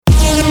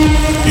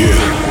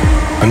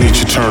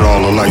turn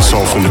all the lights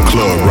off in the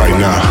club right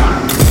now.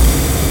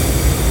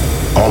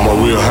 All my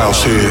real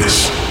house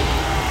heads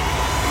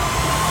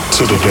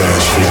to the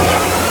dance floor.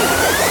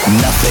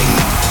 Nothing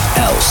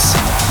else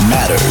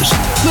matters.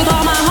 With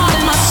all my heart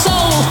and my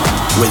soul.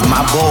 With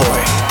my boy,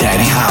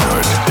 Danny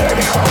Howard.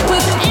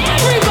 With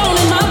every bone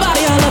in my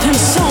body, I love him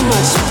so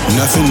much.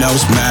 Nothing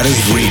Else Matters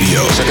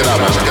Radio. Check it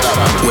out, man. Check it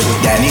out, man. With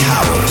Danny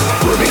Howard.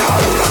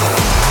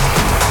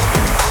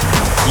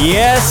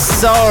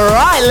 Yes,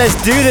 alright,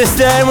 let's do this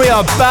then. We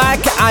are back,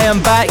 I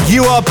am back,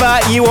 you are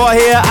back, you are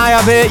here, I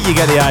am here, you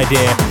get the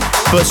idea.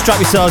 But strap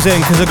yourselves in,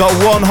 because I've got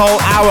one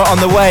whole hour on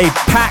the way,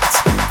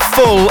 packed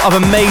full of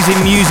amazing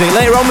music.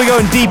 Later on we're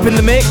going deep in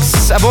the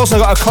mix. I've also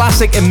got a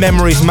classic in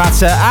Memories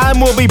Matter,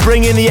 and we'll be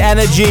bringing the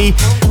energy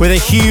with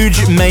a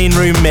huge main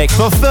room mix.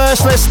 But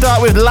first, let's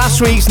start with last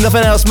week's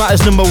Nothing Else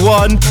Matters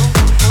 #1.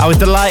 I was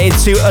delighted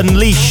to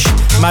unleash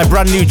my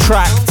brand new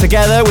track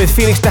together with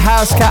Felix the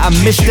Housecat and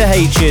Mr.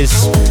 H's.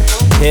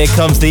 Here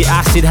comes the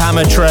Acid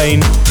Hammer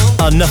Train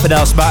on Nothing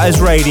Else Matters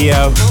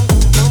Radio.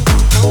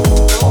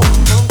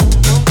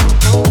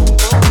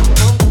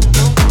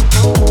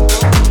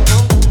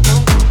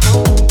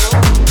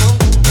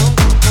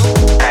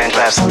 And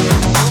claps.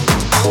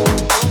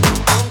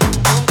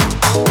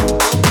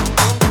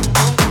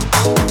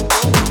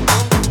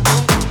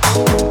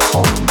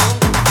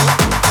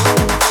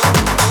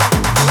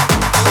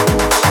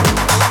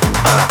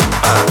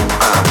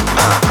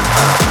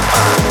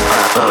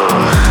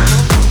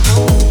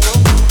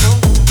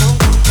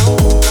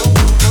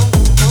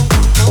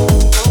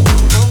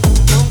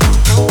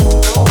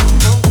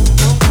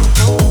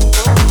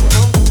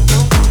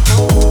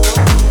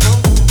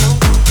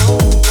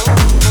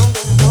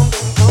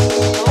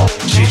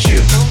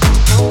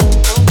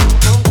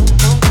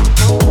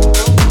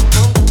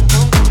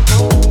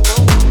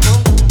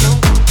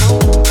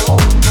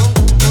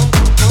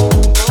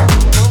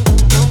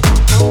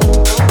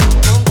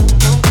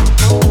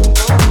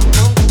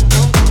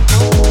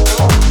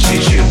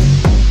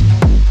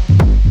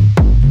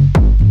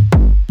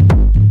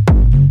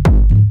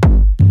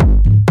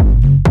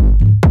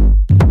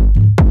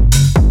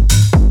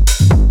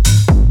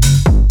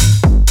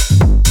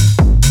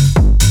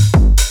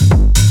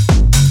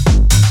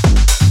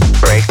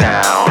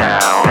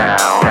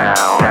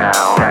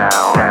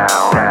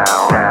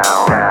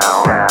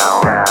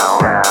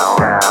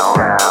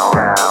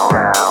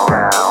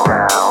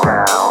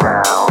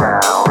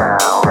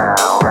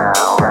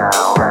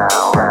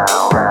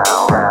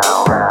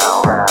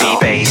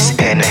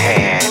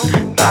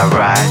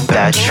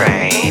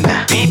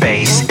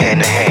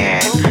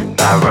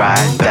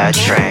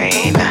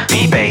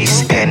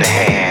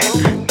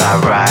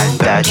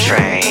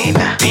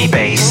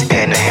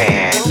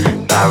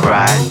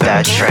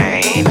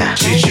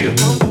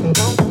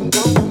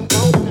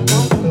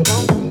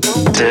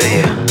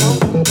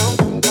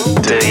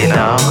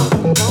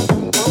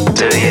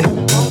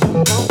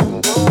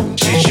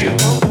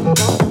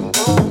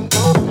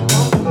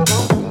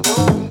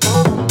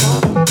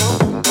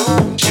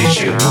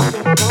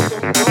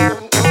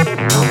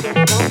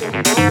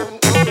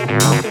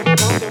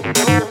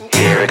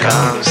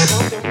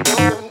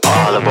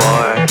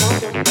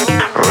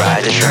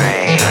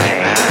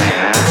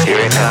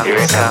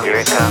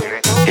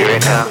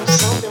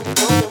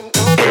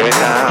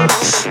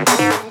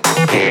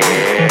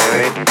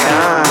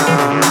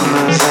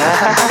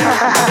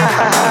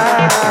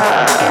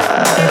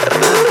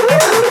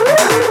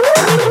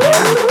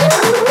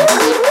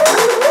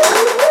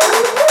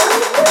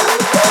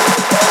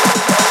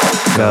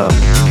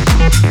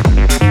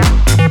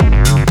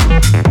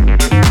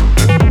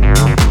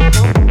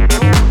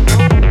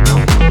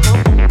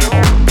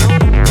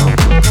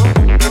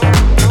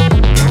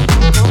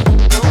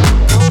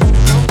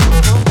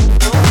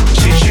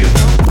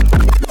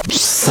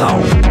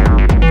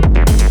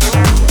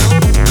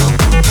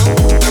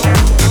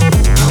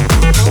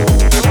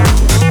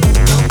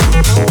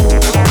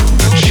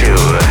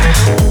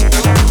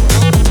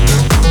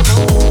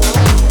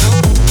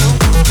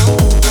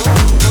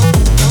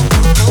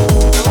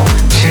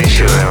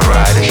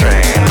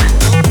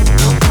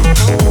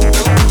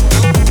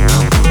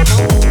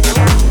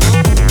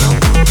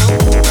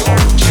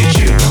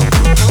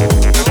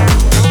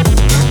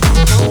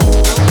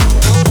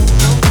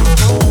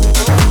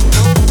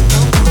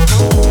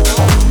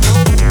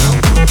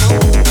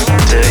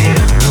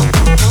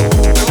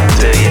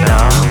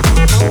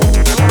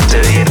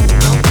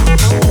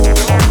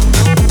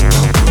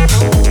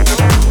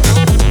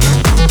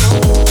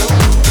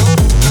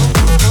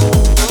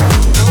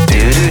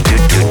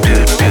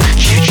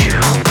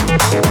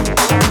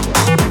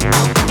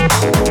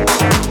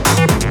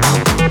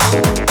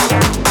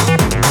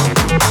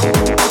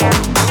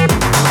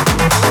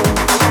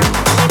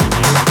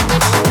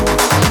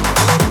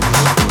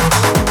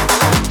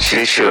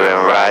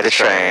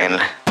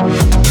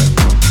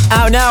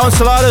 Out now on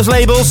Solado's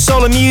label,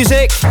 Solar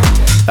Music.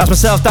 That's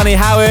myself, Danny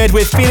Howard,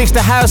 with Felix the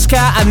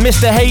Housecat and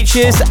Mr.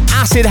 H's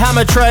Acid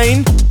Hammer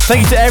Train.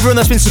 Thank you to everyone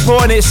that's been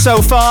supporting it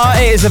so far.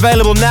 It is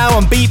available now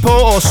on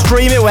Beatport or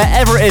stream it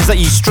wherever it is that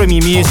you stream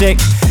your music.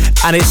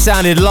 and it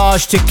sounded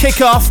large to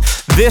kick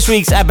off this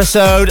week's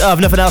episode of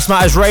Nothing Else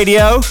Matters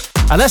Radio.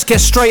 And let's get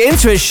straight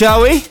into it,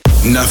 shall we?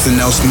 Nothing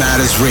Else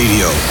Matters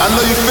Radio. I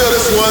know you feel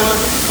this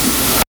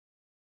one.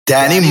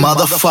 Danny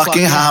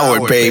motherfucking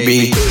Howard,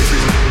 baby.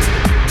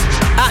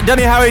 At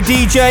Danny Howard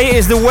DJ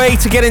is the way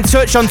to get in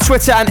touch on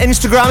Twitter and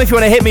Instagram if you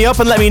want to hit me up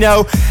and let me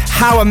know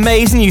how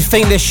amazing you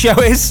think this show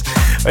is.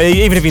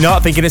 Even if you're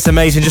not thinking it's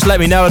amazing, just let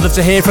me know. I'd love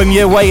to hear from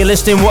you, where you're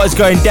listening, what is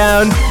going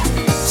down.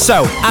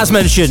 So, as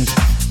mentioned,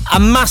 a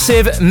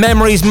massive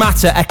Memories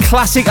Matter, a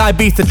classic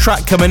Ibiza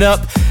track coming up,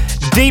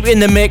 deep in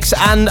the mix,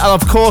 and I'll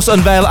of course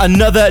unveil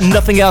another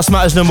Nothing Else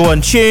Matters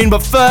 #1 tune.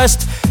 But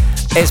first,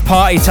 it's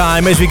party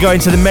time as we go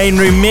into the main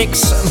room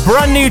mix.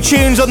 Brand new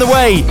tunes on the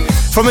way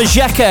from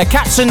Ajeka,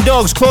 Cats and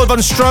Dogs, Claude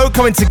Von Stroke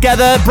coming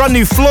together, brand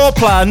new Floor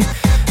Plan.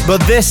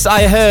 But this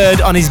I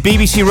heard on his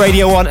BBC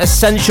Radio 1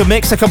 Essential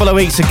Mix a couple of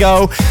weeks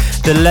ago.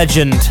 The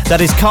legend,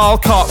 that is Carl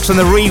Cox, and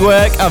the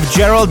rework of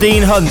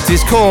Geraldine Hunt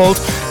is called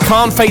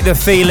Can't Fake the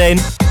Feeling.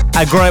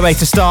 A great way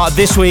to start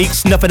this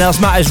week's Nothing Else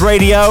Matters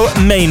Radio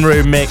main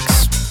room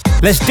mix.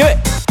 Let's do it.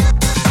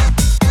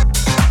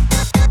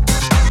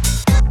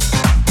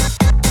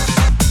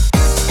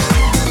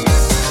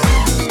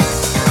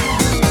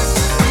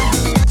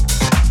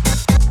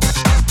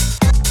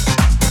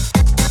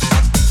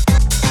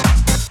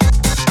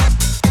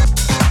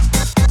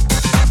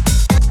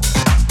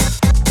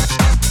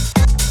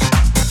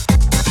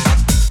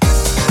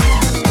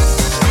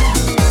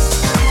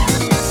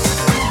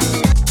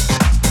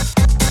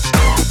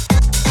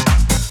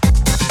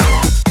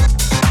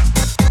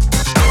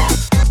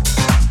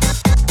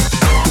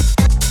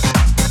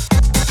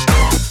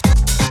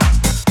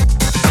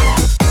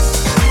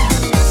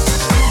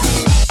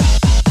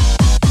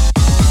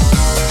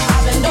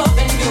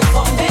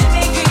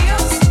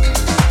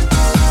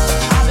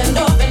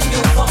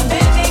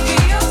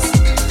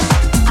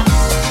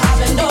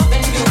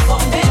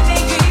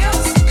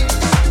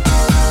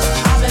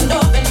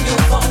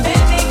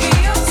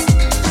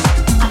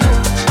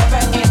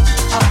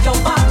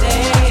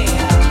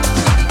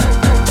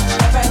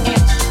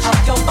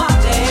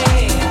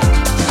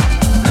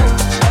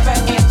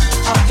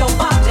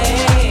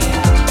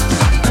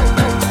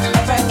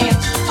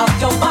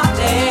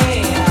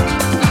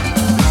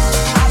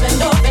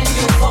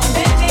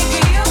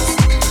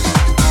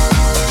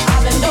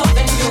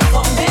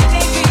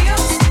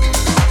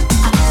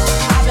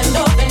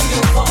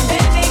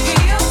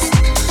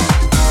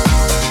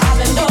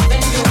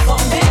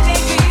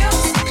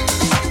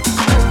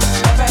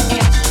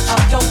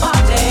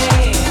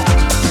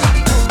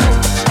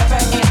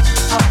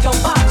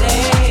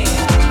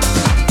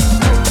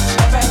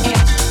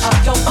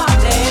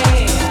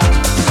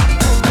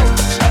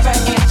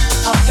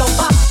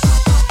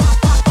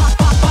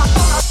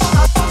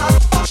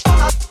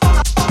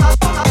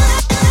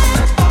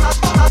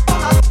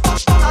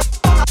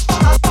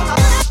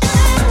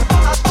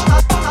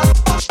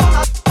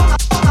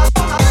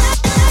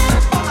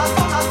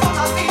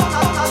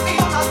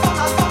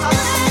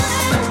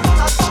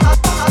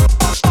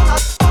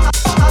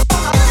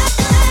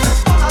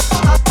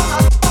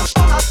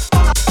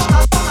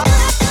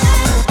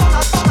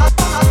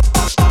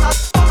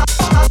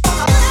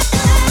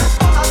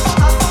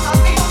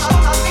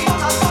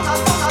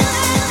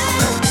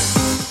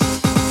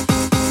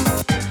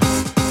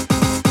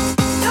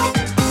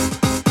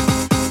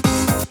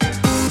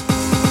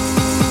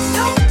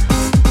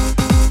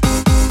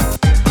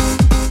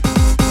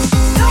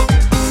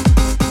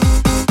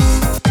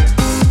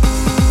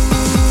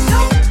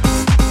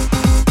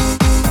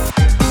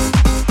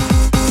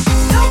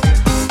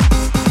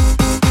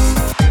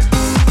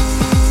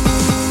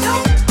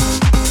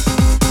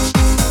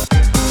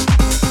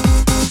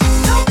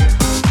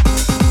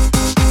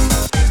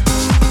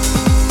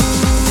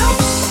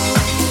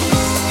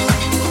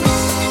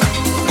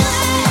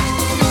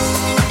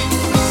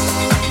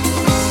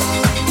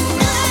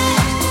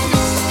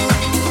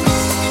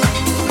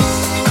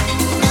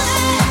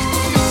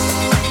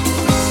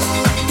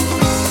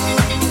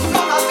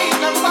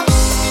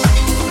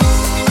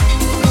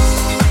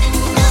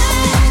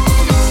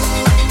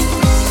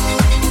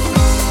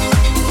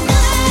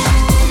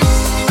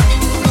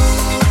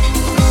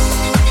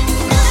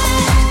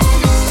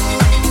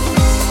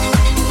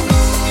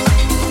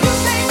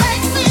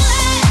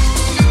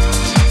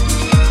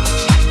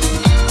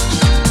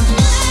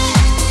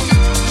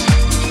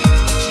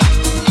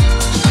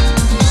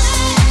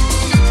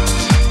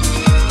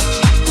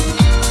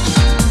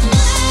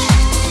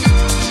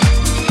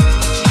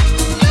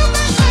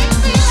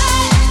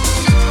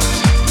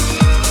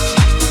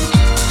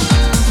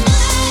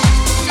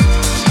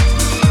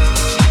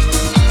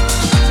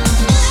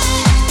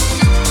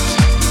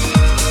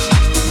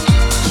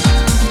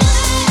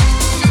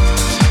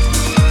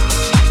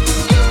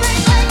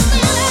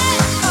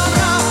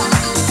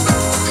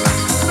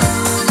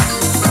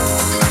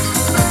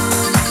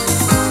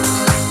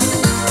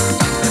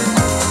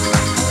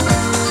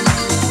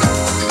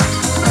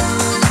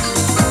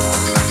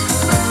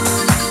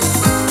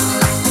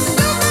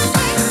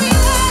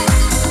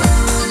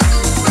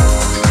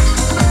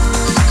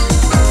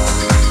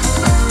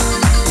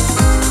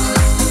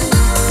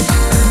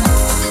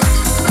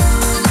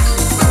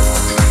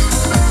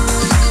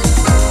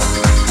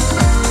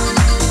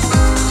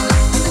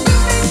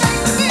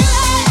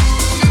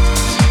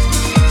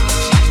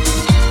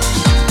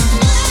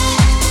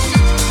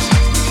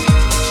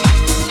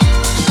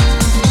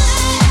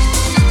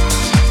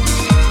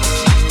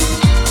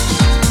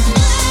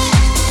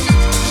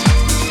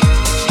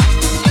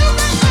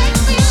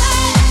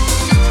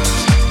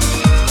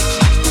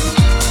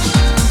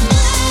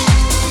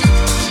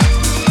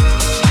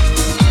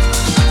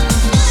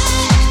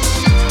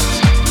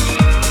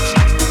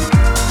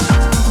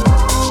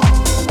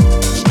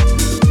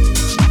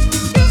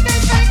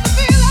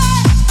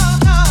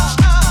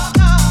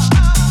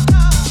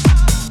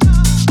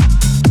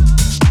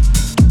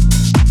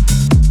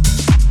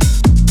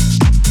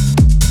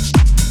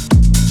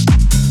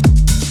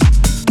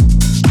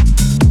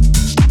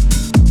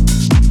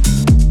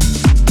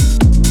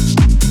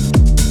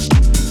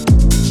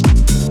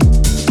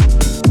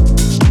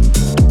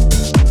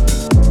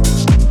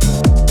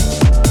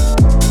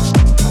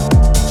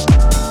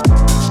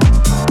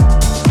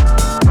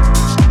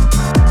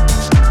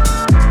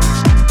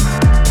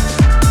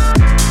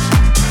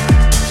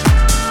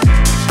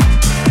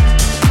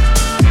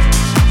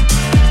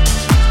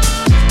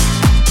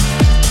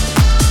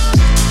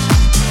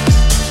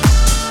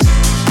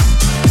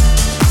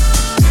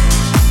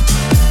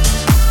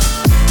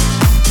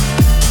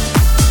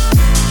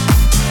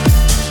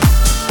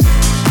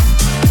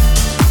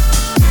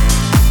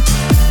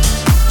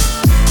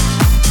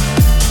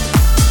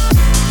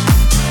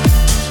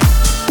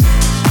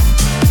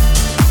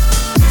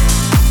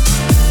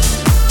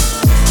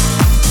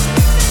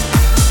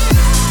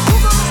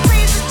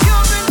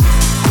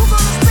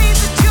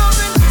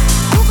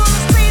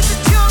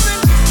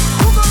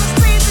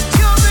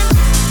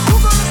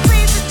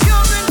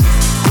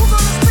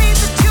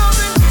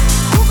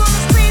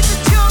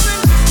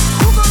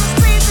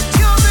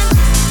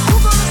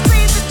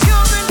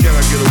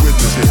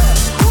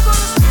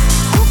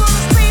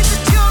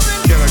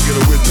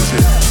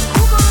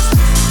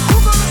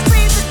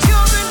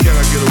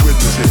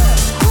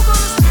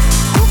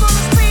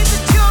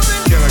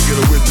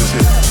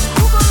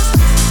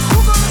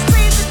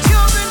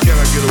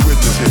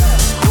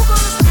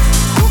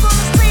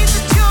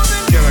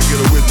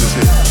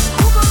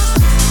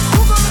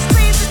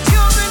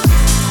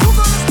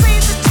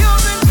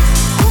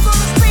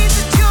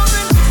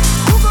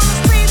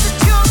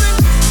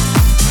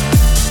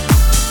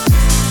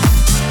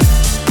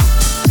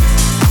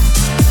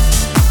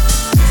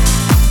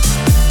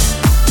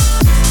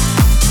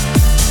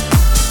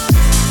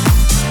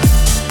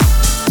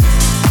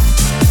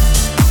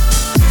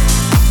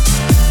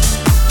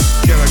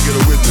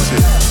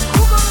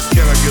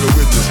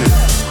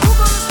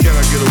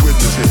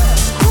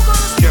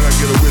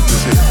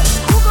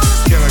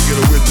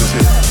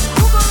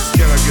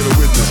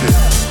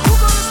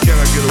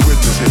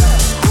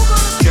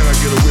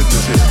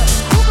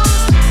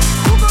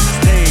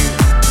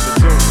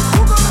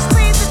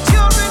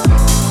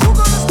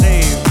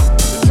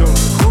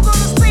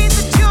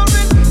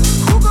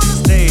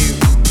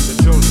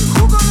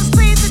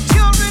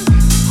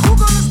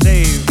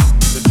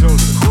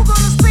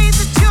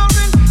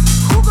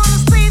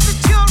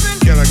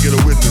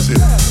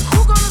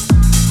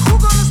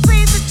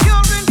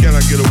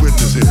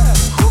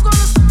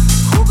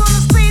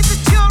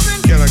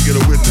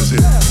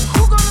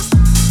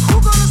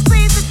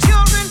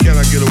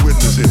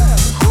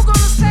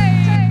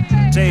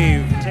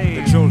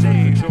 the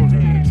children. Save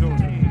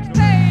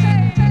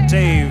the children.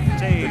 Save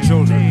the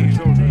children.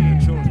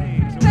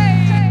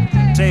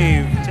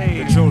 Save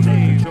the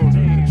children.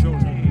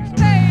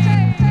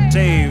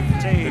 Save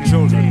the children. Save the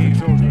children.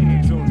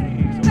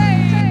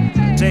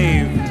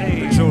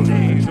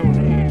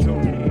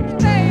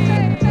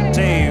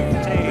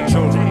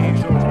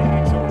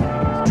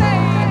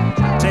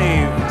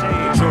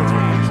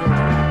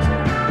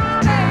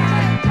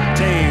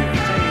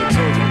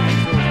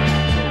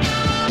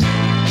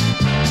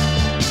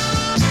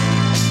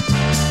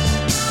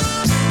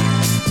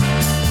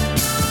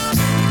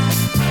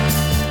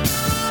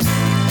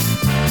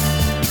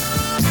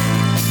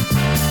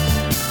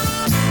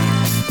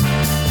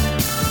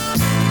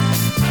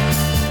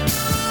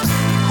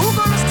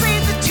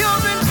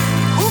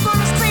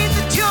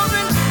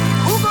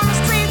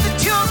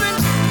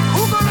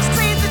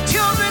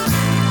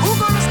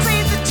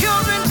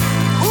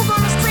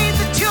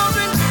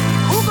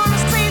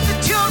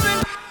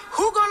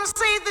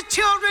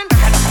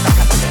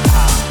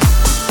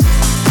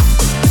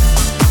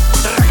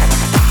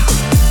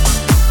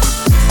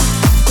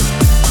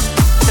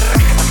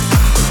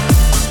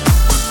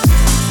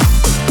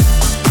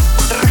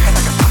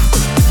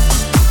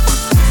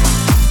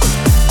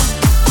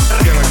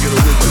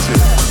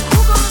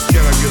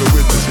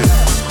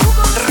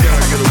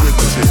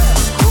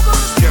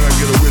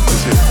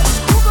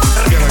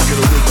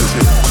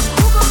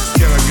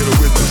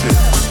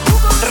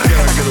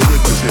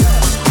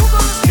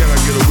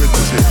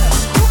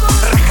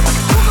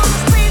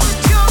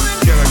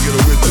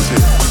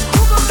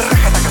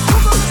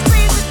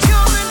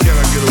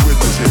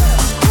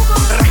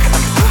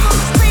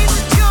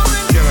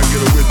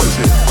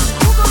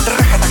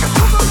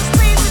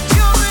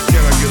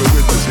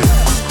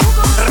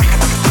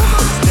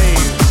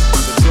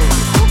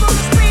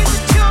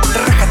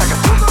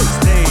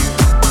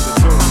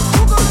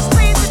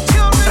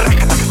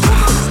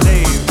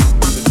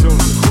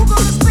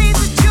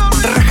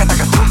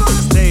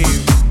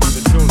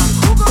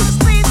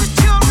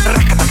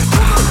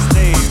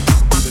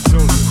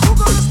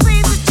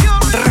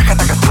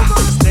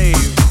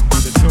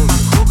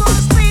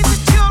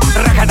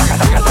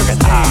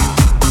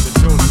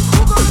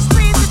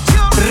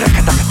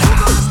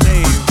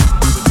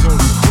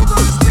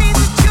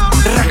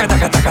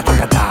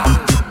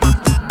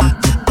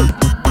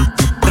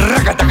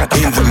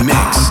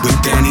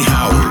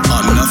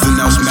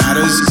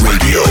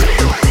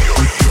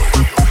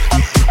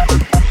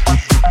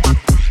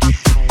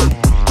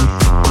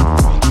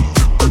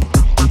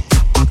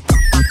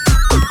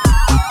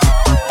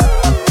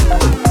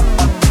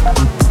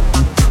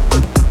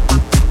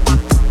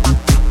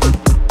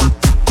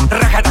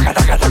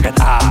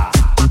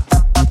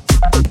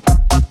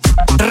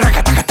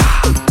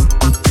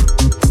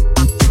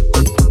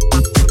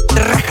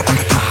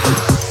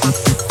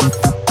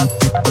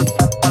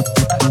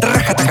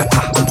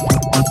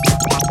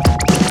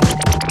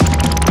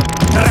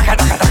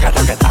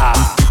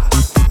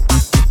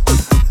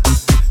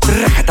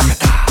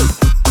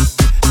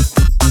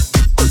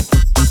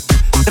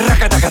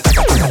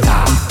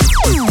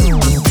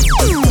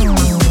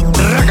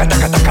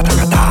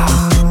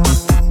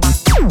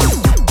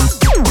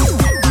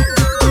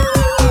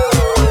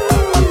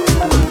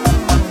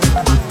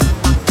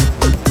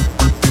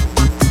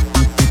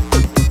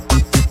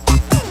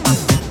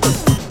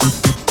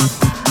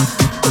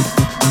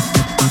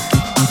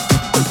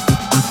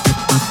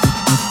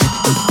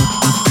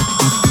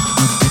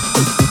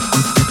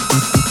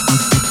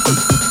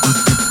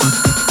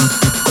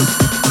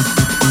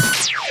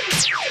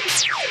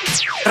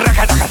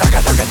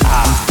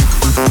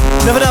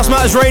 Nothing Else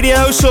Matters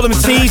Radio, saw them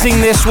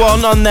teasing this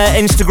one on their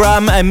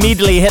Instagram,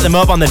 immediately hit them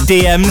up on the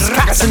DMs,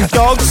 Cats and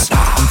Dogs.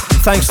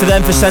 Thanks to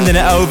them for sending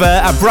it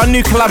over. A brand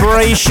new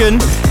collaboration,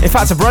 in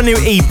fact a brand new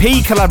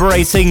EP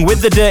collaborating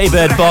with the Dirty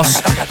Bird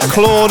boss,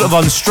 Claude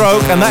Von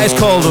Stroke, and that is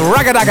called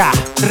Ragadaga.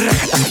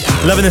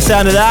 Loving the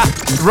sound of that,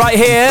 right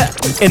here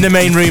in the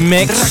main room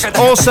mix.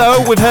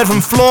 Also, we've heard from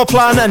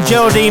Floorplan and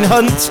Geraldine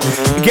Hunt,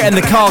 getting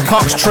the Carl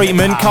Cox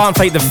treatment, Can't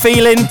Fake the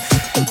Feeling.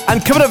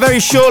 And coming up very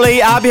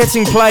shortly, I'll be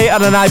hitting play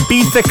on an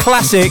Ibiza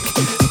classic,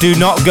 Do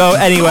Not Go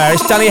Anywhere.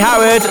 It's Danny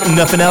Howard,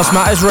 Nothing Else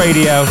Matters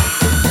Radio.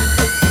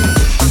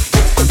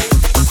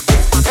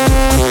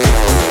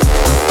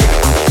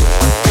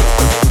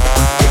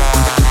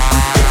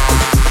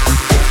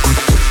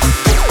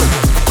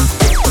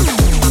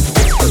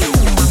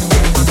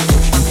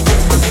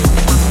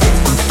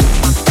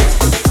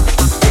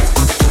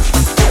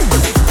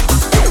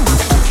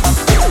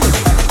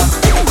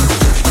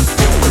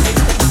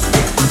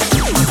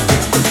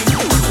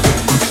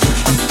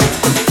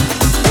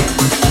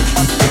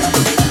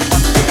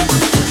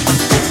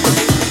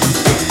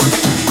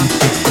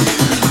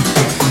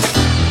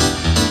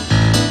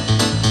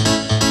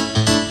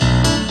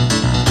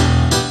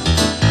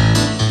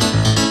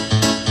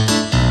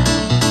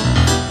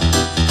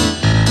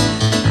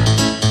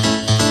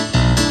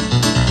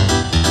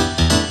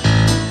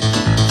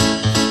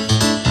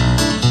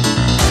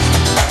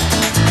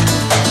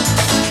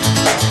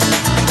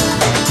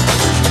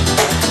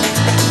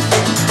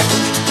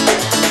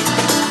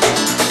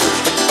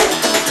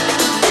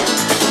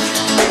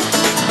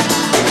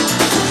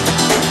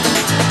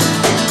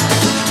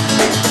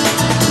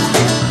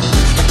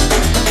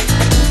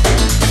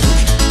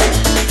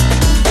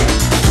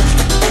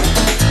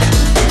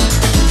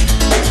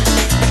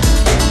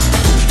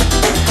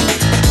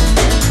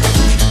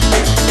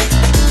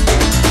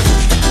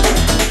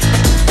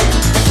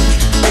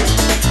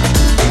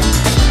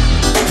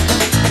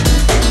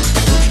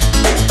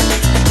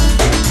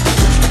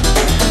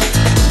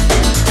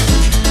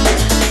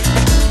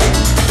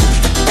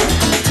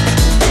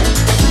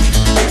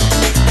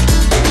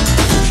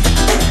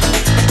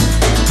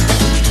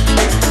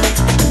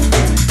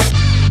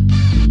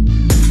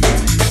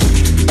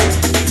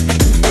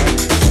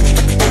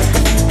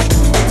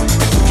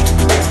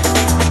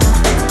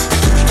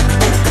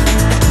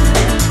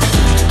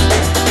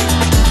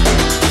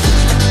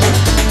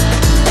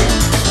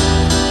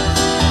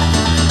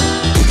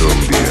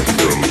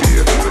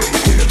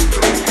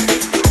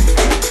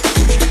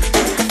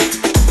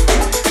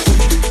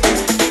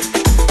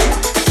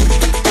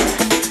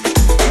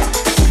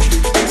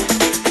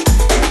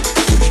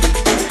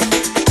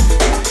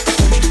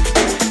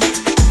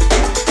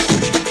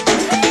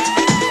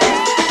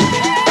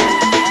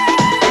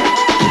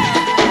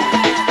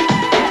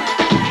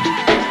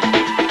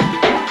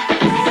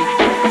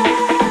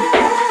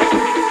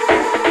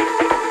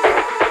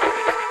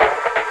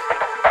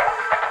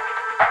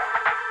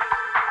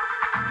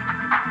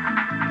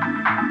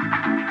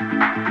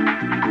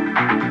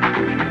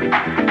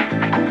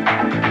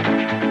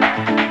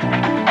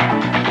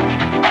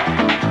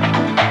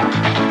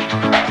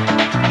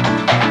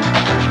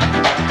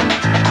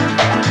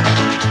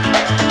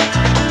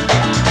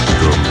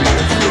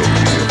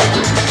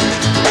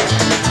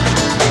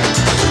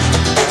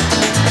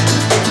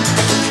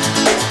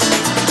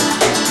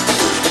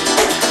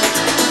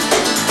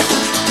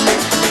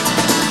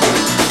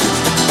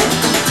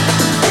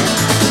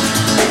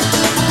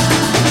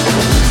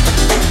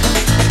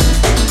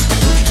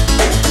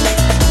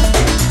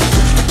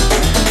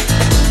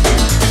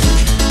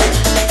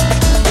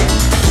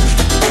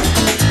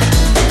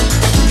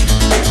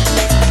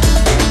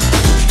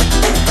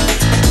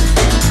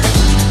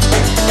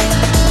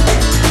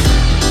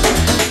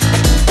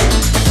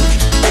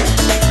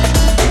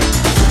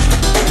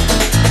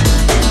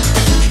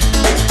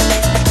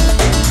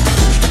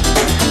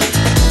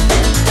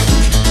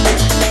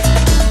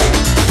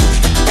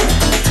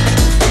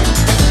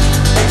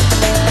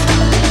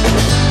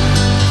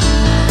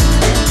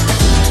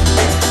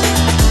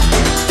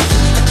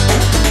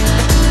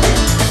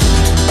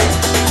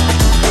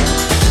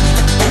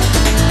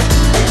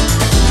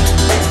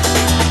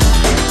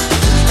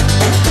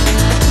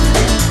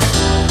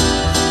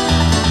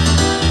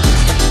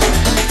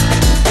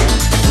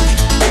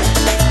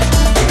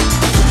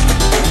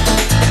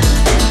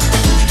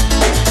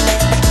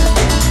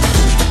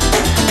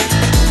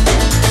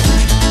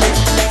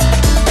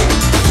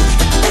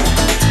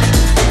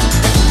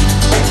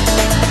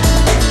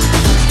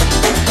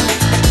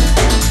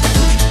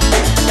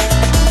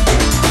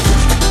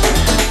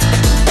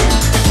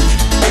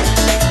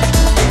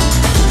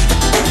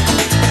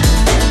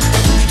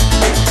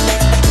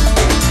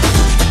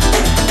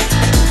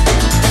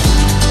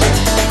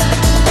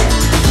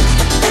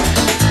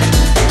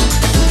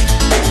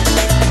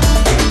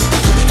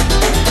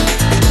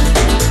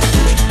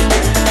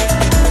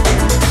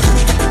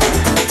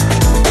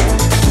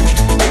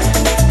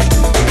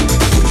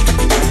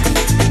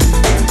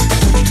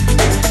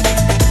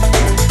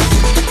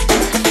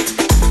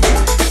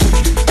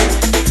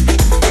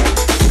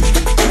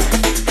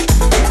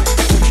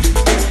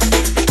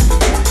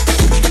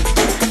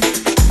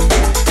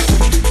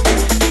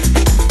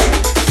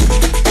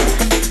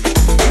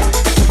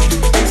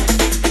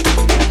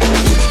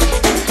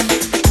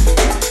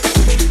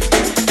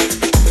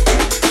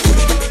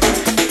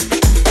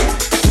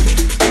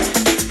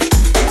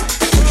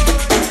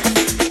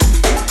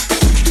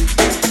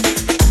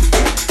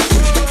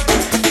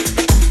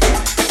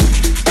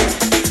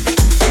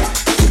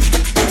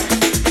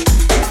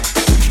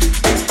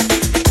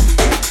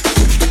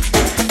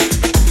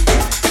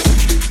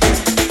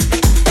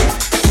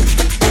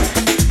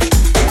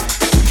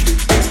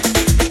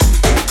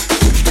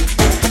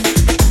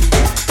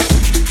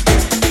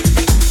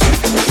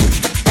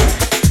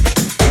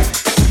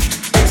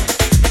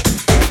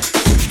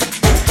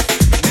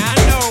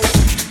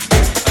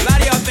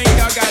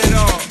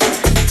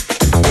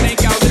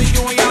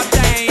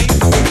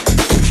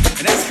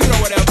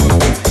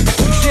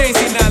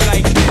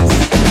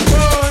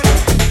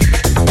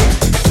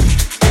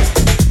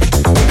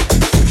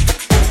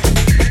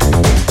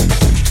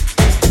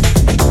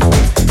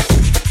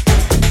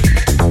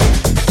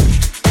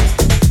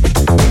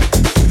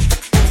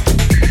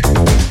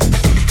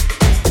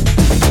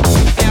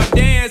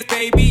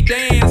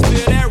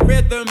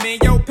 rhythm in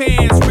your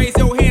pants. Raise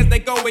your hands, they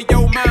go with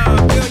your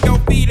mind. Feel your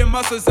feet and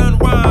muscles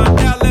unwind.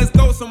 Now let's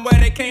go somewhere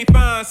they can't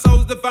find.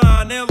 Souls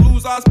divine, they'll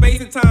lose all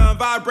space and time.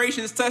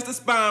 Vibrations touch the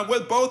spine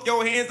with both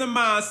your hands and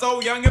mine.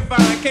 So young and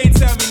fine, can't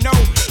tell me no.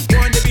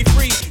 Born to be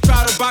free,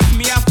 try to box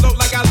me, I float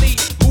like I lead.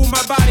 Move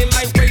my body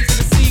like waves in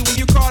the sea. When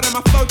you call them,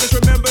 I float, just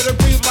remember to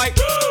breathe like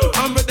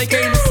I'm what they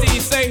came to see.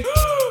 Say,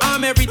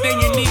 I'm everything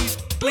you need.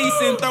 Please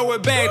and throw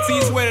it back till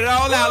you sweat it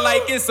all out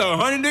like it's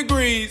 100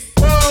 degrees.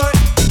 What?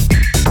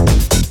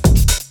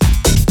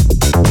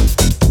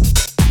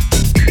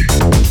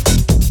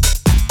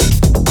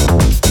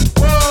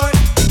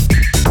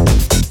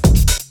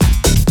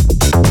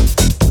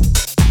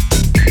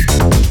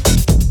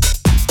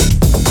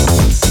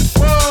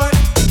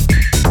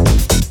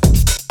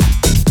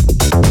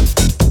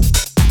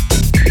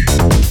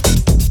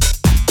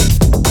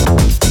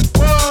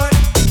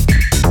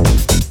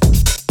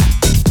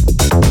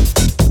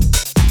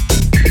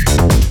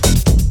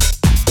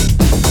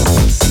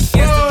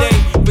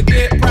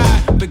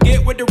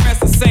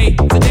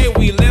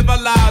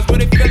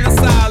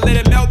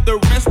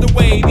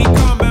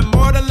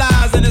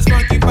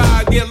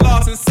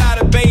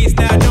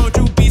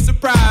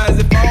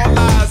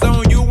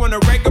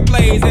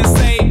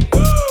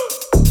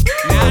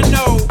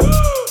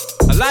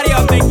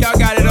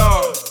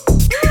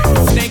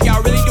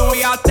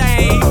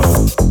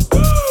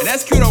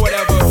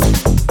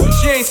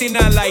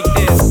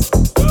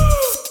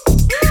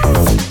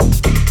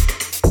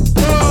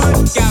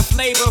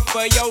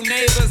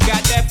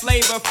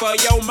 For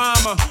your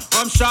mama,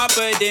 I'm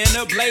sharper than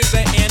a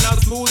blazer and I'm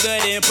smoother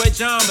than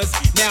pajamas.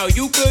 Now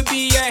you could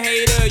be a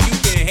hater, you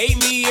can hate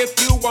me if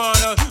you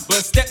wanna,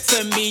 but step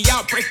to me,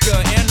 I'll break you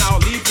and I'll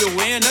leave you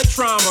in a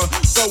trauma.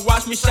 So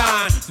watch me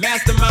shine,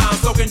 mastermind,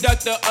 so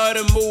conductor of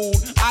the mood.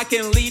 I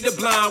can lead the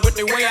blind with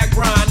the way I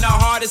grind. Not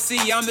hard to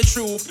see, I'm the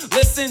truth.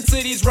 Listen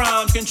to these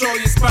rhymes, control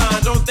your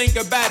spine. Don't think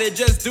about it,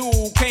 just do.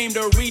 Came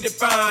to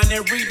redefine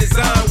and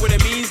redesign what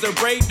it means to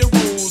break the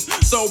rules.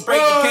 So break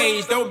the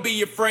cage, don't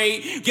be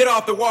afraid. Get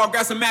off the wall,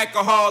 grab some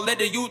alcohol. Let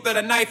the youth of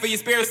the night fill your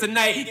spirits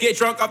tonight. Get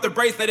drunk off the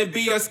brace, let it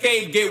be your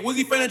escape. Get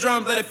woozy from the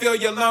drums, let it fill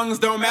your lungs.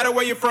 Don't matter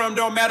where you're from,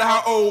 don't matter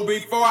how old.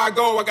 Before I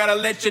go, I gotta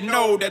let you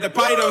know that the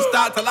party don't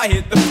stop till I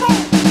hit the floor.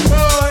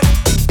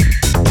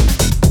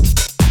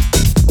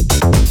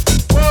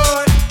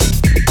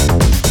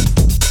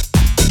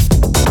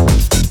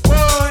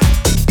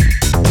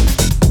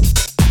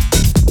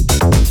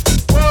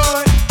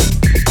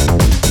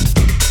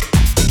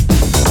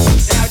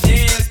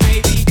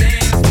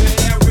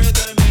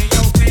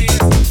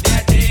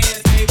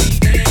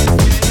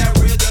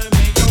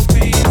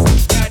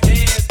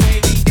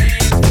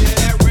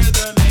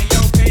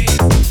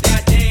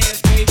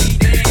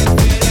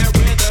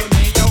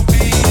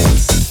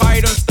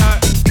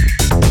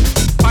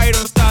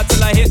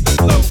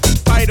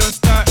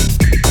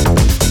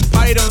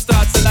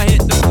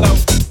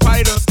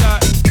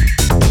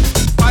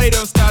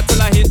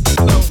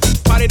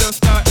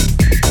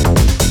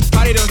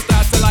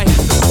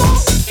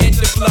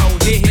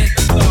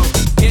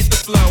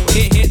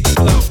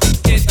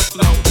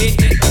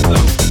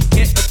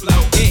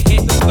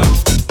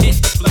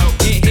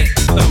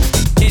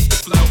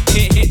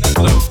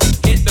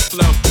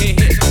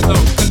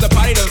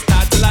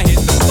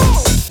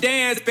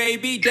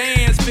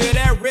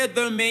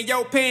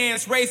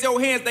 Raise your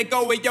hands, they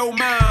go with your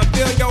mind.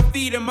 Feel your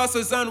feet and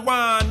muscles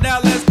unwind. Now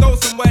let's go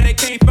somewhere they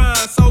can't find.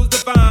 Souls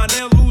divine,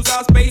 they'll lose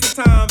all space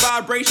and time.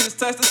 Vibrations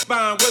touch the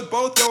spine with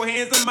both your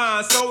hands and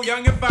mine. So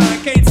young and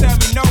fine, can't tell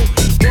me no.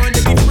 Born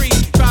to be free,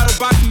 try to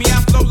box me,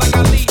 I float like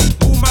I lead.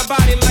 Move my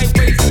body like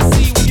waves in the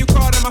sea. When you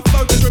call them, I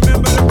float, just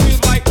remember to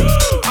breathe like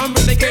I'm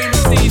what they came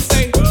to see.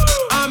 Say,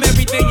 I'm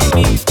everything you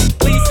need.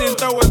 Please and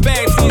throw it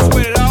back till you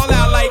sweat it all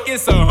out like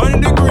it's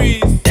 100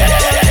 degrees.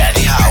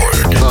 Danny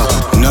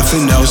Howard.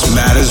 Nothing else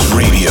matters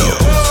radio.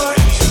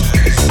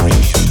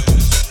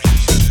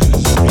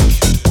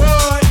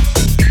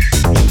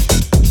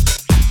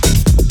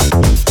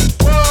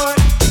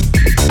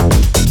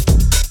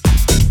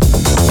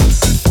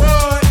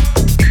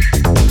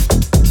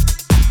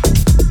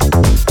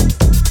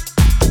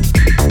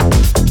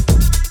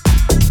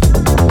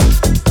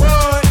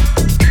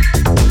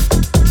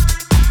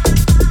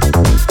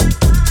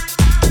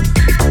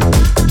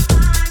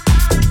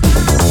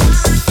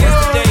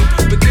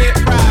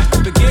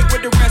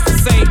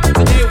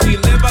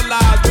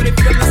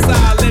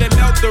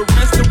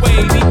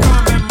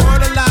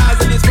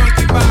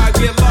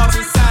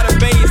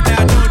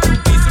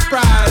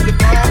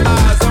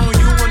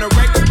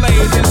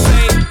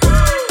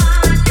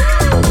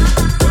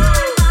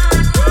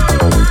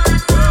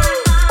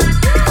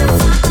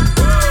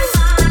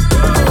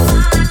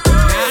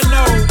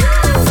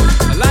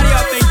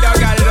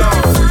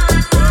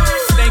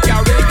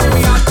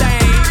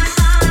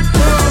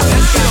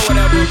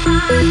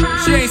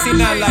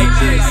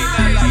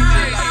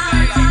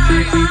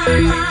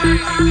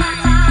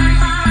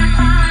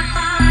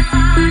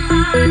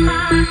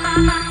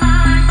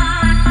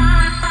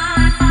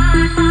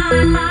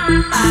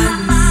 I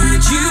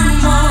need you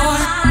more.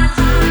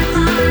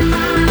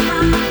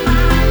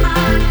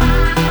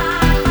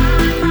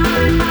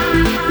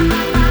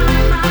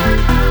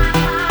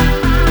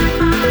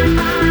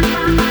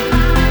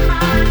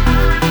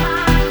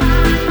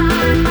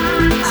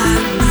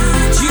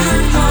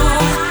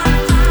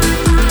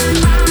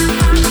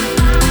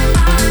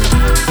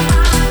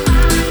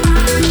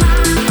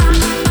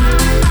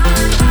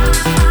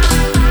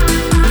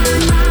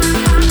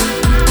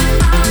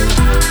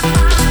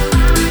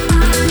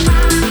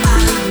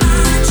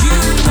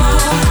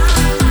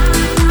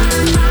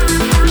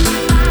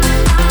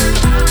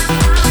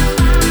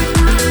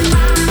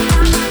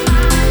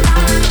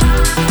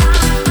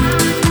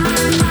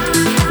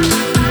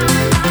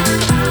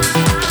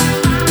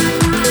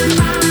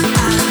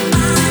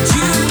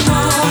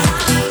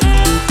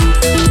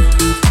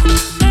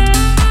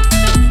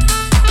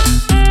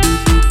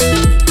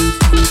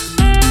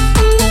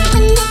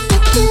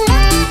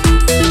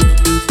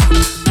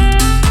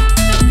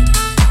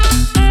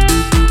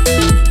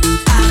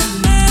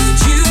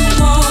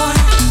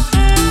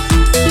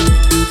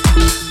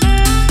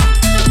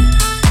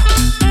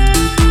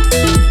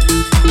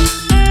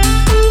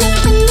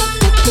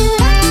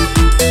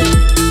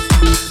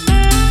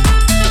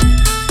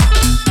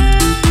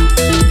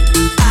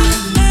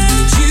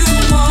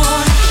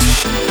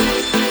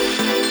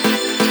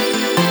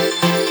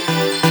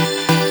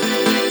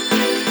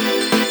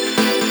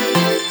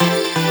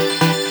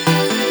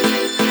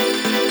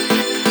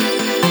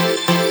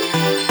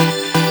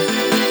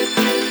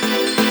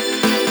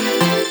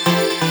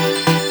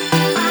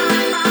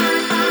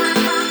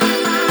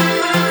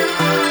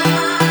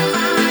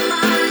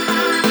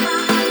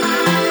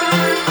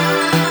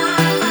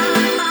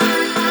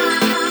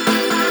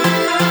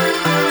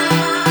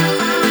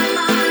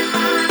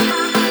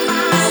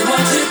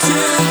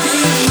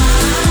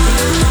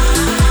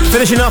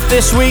 Finishing off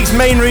this week's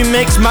main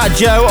remix, Matt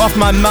Joe, Off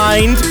My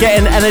Mind,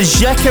 getting an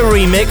Ajeka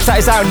remix that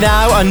is out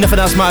now on Nothing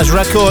Else Matters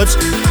Records.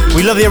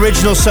 We love the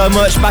original so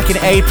much. Back in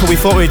April, we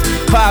thought we'd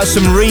put out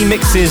some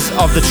remixes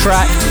of the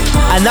track,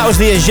 and that was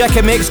the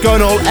Ajeka mix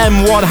going all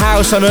M1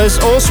 house on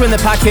us. Also in the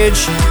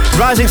package,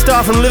 rising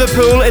star from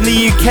Liverpool in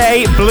the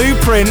UK,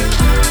 Blueprint,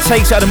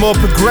 takes out a more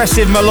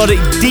progressive, melodic,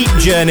 deep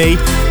journey,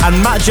 and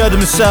Matt Joe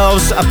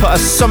themselves have put a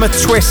summer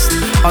twist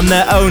on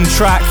their own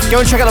track. Go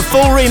and check out the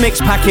full remix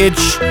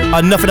package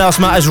on Nothing Else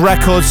Matters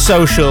Records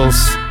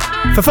socials.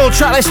 For full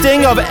track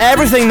listing of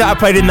everything that I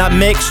played in that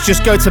mix,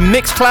 just go to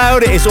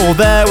Mixcloud. It is all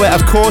there, where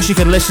of course you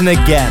can listen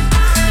again.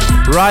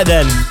 Right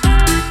then,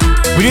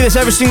 we do this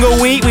every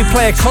single week. We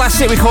play a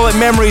classic, we call it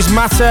Memories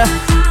Matter.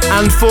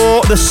 And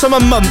for the summer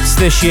months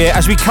this year,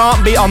 as we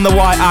can't be on the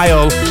White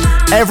Isle,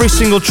 every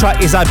single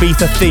track is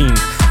Ibiza themed.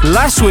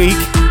 Last week,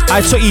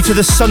 I took you to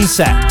the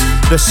Sunset.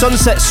 The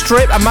Sunset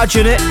Strip,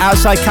 imagine it,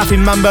 outside Cafe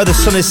Mambo. The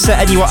sun is set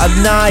and you want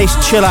a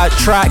nice chill out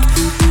track.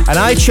 And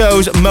I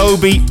chose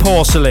Moby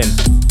Porcelain.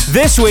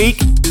 This week,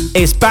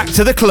 it's back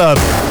to the club.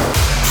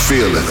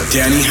 Feel it.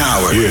 Danny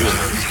Howard.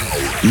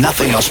 Yeah.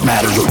 Nothing else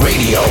matters with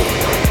radio.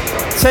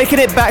 Taking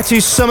it back to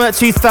summer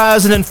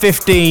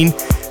 2015,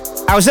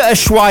 I was at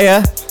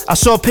Ushuaia. I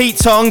saw Pete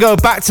Tong go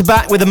back to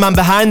back with the man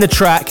behind the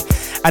track,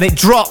 and it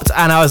dropped,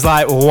 and I was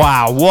like,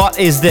 wow, what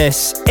is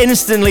this?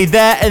 Instantly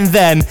there and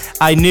then,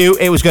 I knew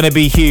it was going to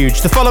be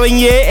huge. The following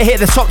year, it hit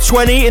the top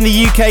 20 in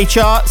the UK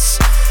charts,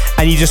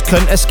 and you just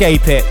couldn't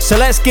escape it. So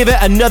let's give it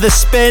another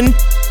spin.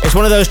 It's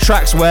one of those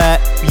tracks where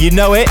you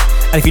know it,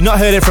 and if you've not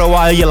heard it for a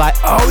while, you're like,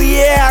 oh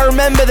yeah, I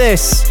remember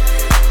this.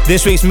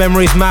 This week's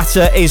Memories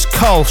Matter is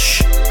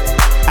Kolsch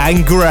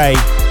and Grey.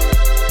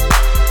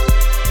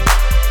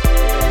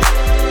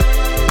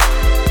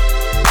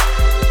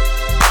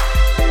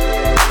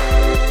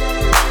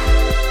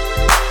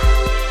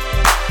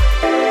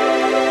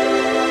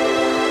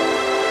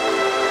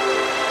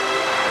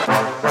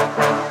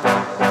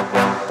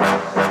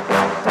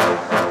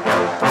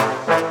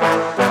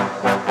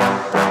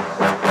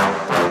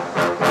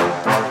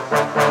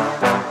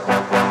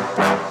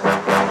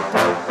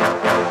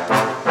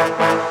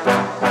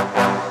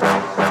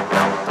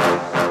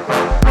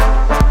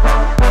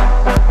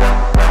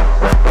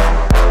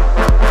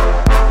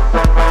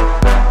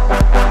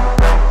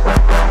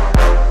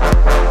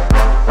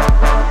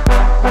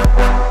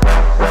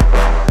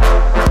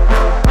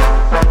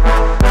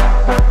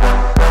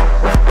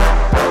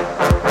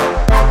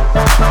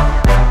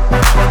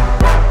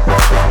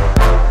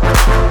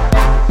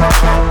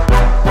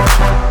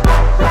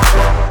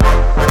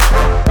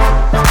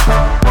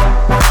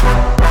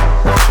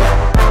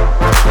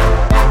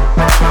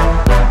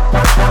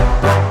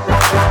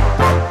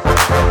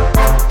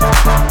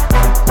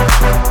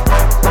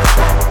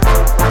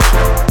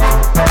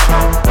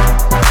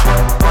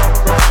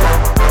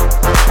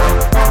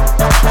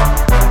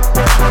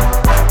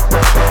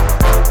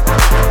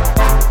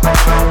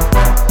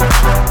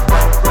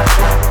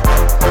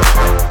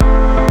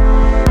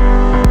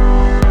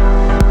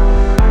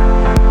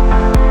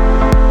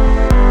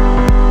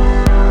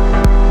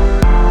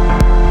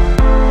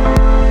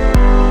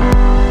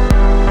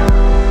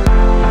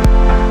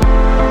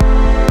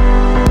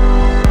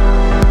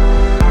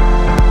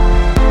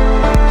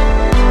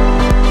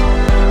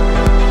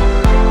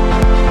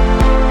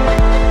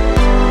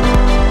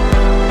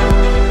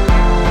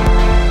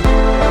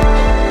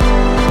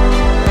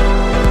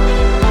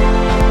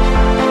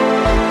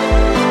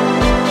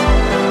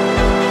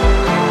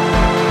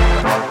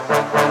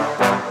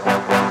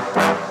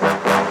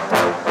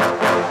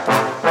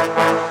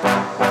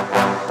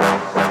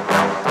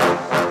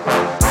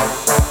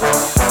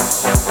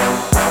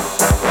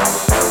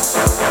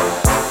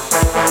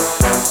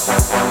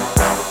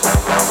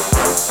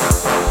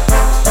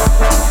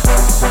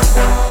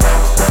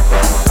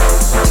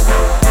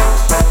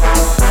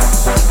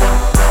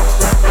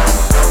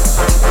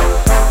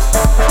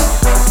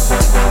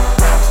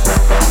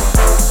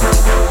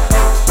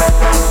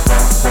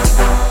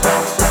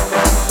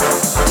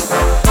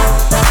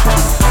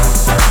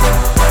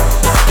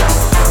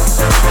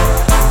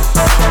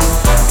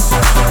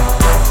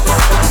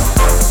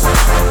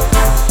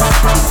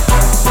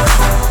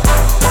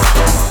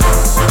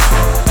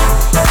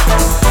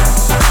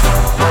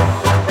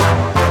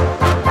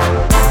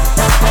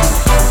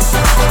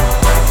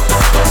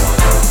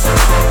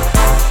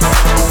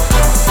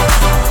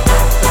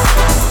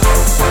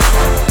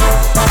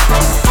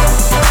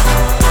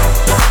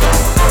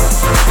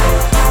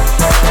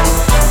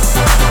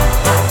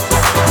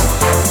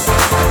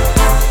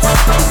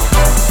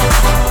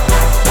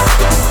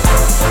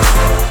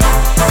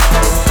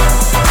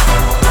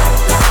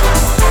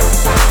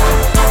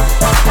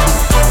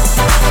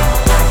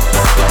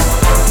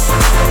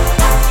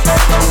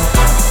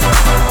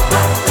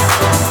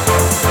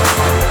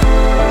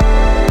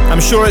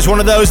 sure it's one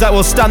of those that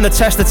will stand the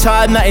test of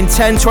time, that in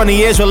 10, 20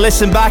 years we'll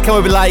listen back and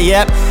we'll be like,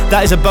 yep,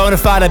 that is a bona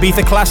fide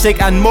Ibiza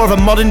classic, and more of a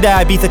modern day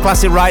Ibiza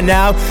classic right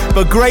now.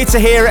 But great to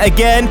hear it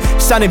again,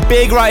 standing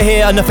big right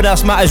here on Nothing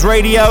Else Matters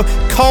Radio.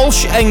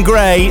 Kolsch and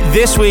Gray,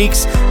 this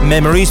week's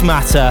Memories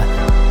Matter.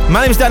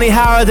 My name is Danny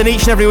Howard, and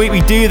each and every week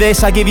we do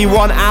this. I give you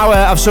 1 hour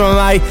of some of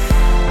my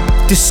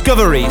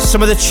discoveries,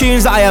 some of the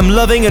tunes that I am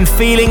loving and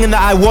feeling and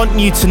that I want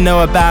you to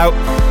know about.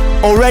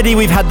 Already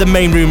we've had the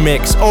main room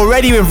mix.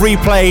 Already we've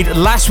replayed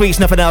last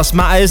week's Nothing Else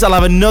Matters. I'll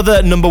have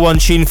another number one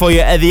tune for you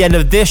at the end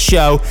of this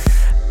show.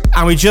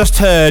 And we just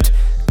heard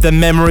the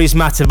Memories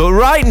Matter. But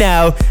right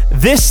now,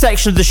 this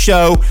section of the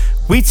show,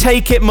 we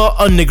take it more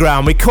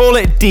underground. We call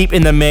it Deep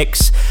in the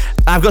Mix.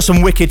 I've got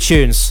some wicked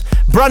tunes.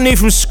 Brand new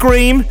from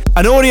Scream,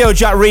 an Audio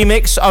Jack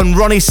remix on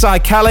Ronnie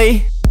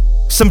Saikali,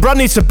 some brand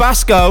new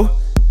Tabasco.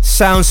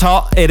 Sounds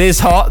hot, it is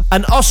hot.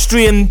 An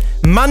Austrian,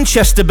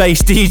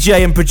 Manchester-based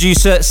DJ and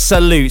producer,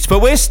 Salute. But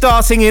we're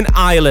starting in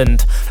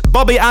Ireland.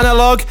 Bobby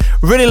Analog,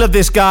 really love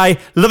this guy,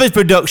 love his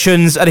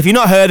productions, and if you've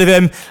not heard of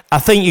him, I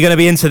think you're going to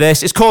be into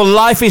this. It's called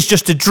Life Is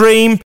Just a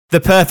Dream,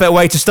 the perfect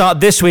way to start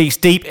this week's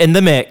Deep in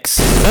the Mix.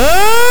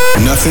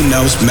 Nothing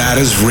Else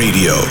Matters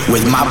Radio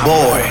with my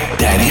boy,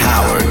 Danny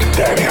Howard.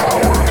 Danny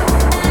Howard.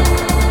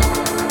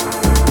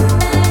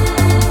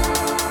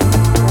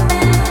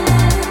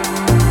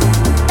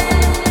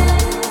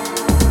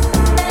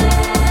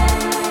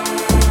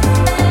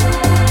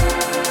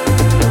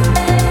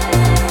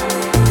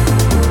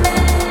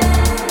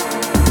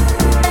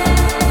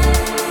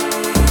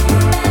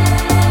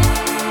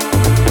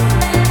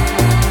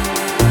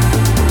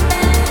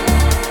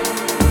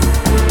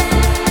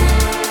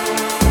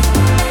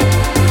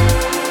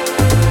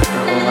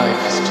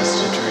 Life is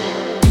just a dream.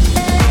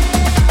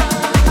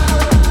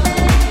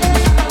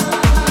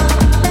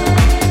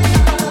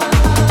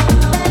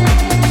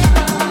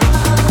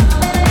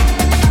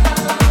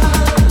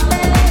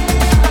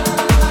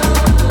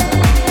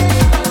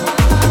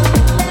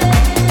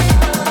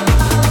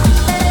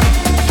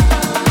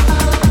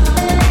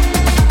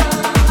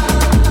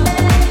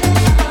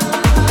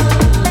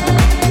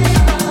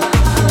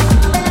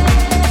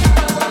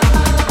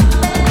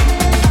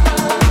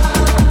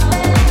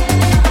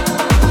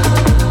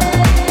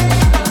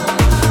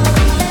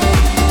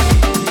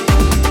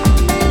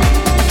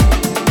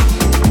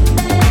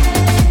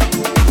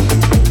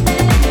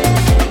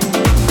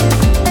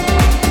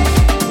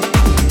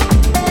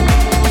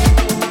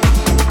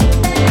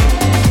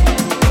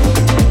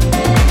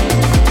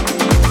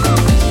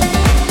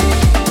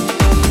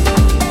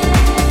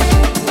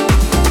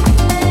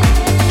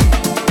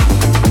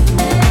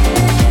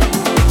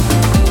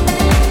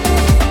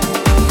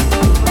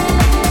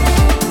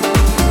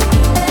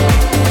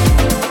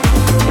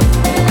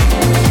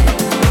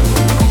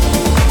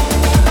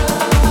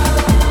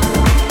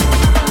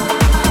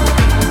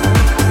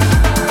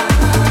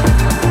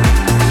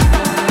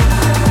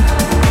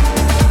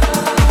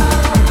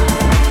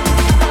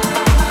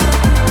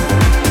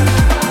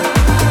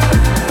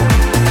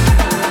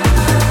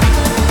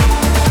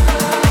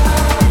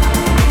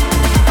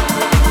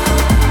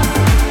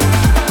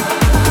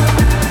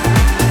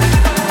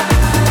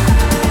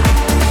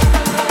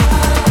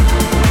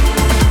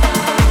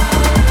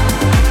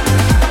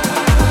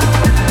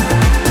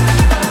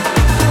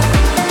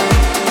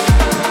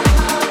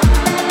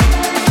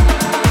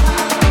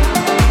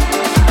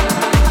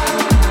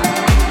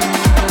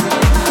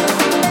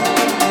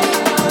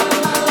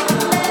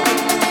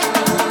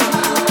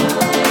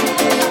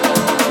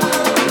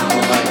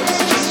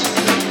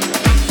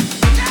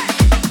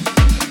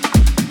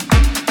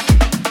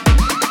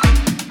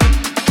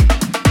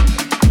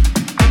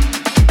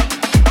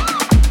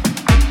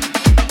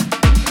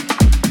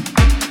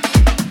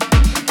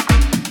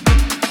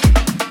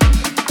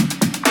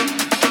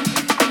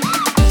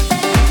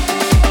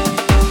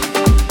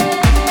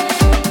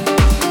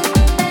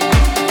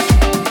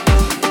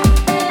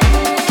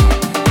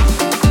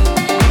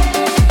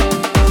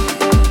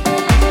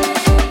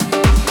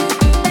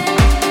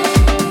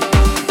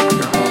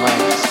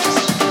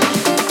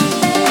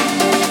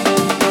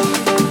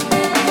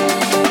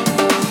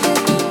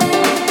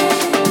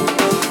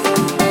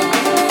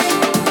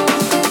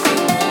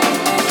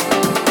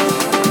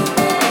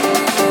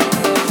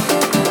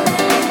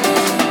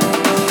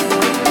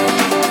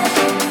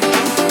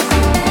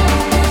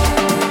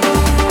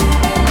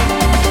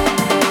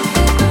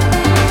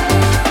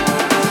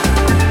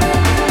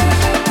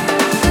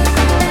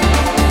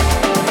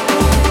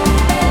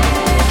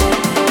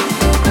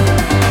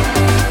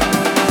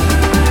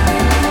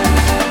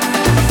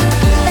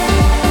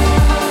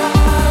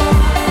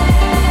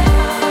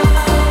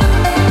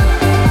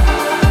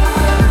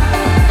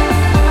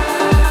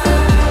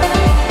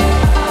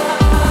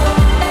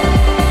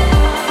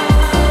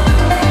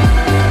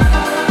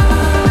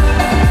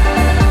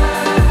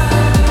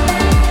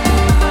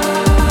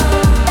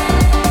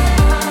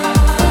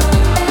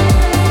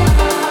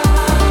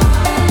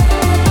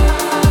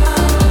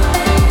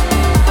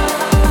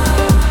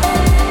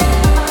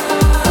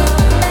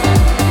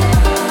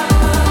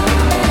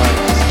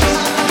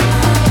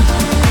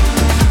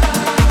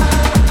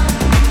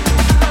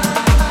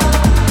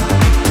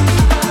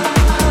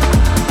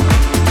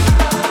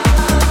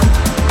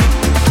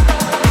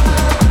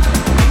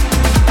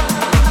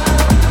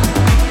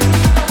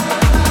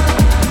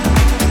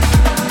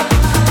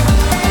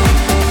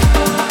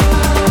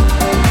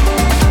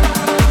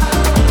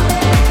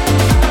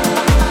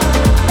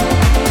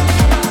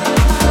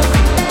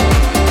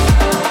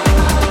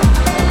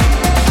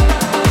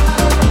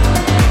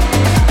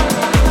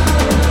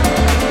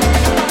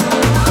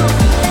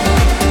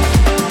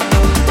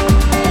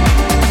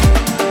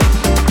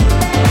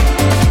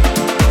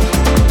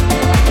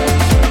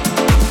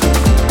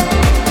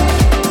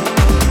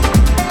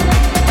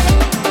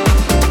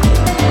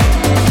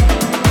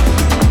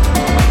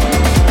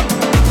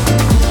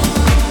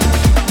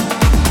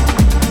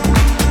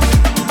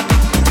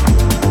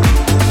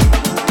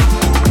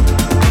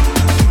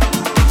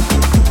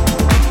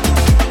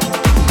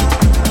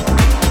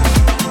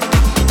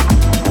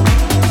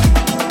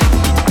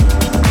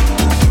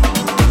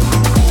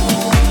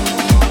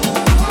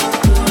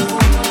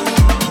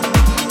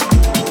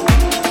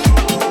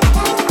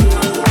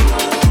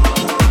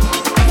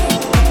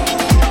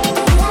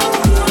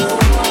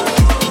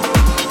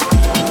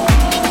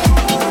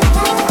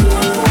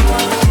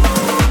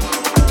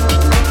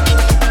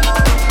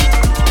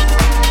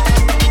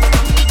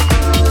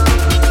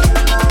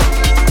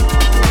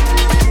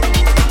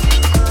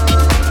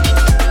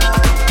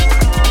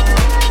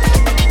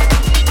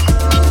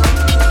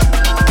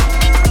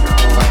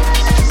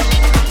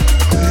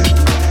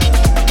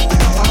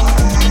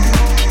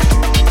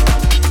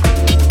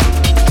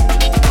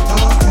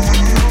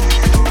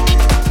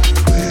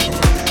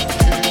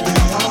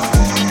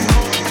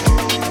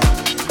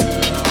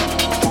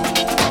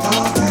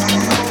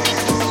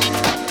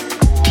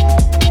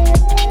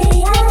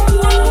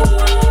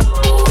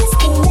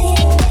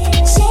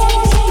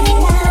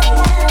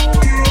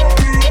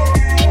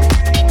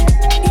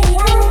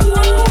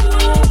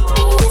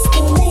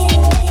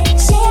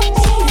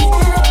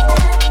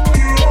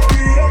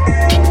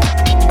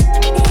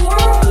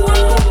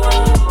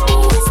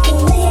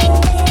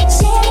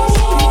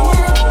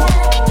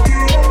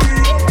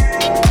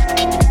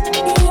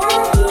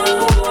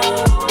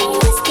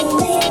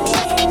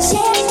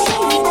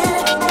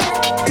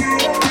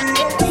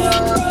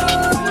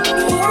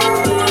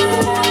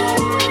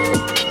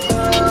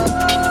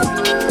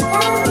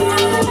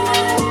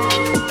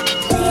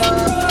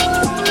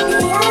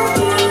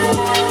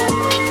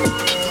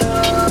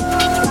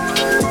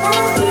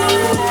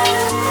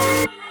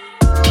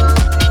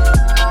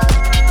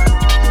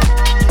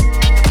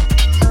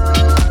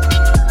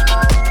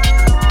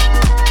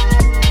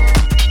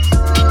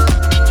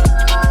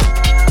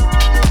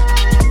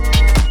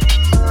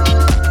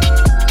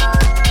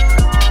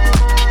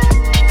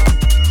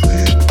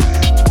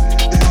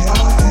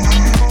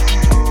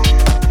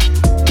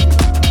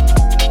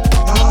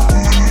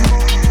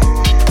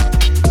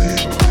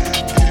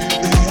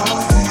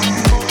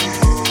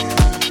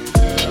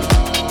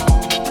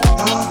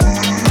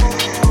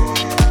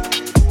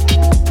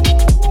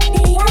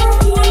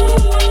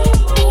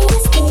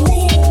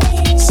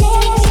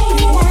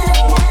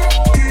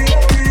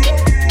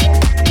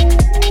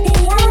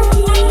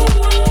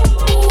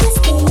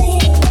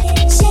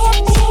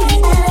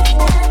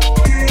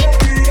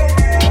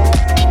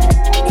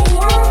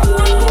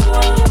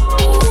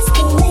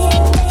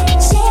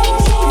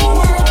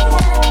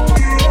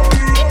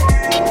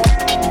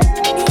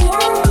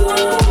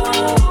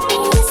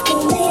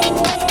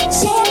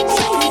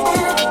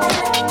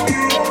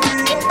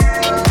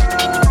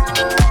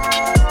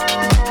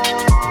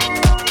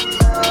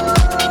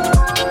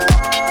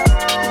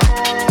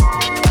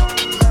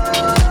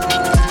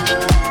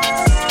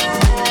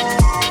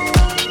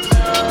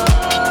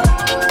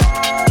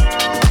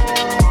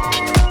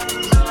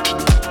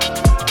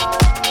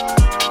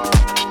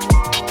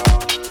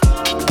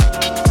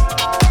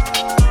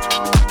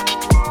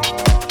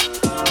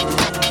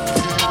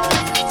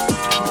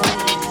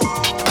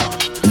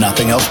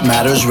 Knows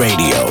Matters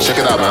Radio. Check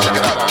it out, man. Check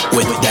it out.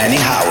 With Danny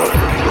Howard.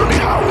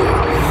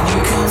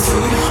 You come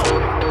through,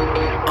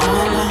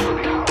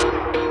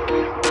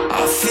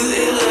 I feel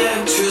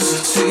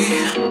electricity.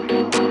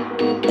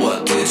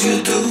 What did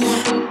you do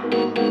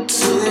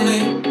to me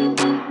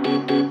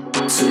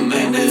to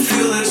make me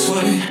feel this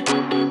way?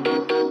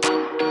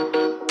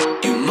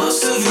 You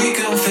must have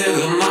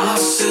reconfigured my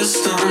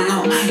system.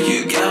 No,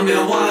 you got me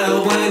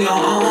wild when you're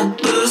on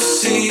the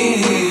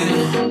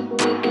scene.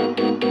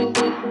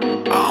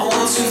 I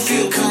want to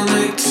feel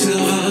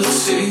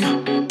connectivity.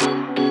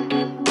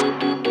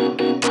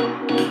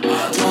 I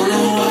don't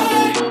know why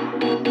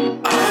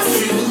I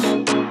feel,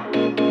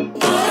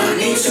 but I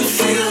need to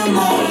feel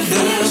more of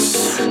this.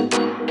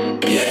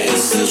 Yeah,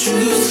 it's the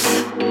truth.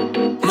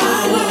 My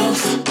world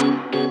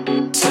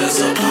tears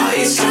apart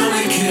each time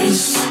we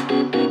kiss.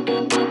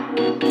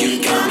 You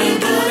got me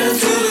burning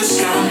through the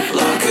sky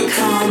like a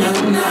comet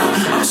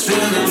now. I'm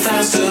spinning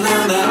faster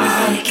than the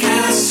eye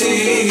can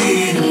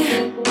see.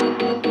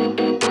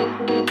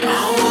 I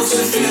want to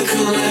feel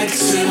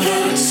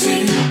connectivity.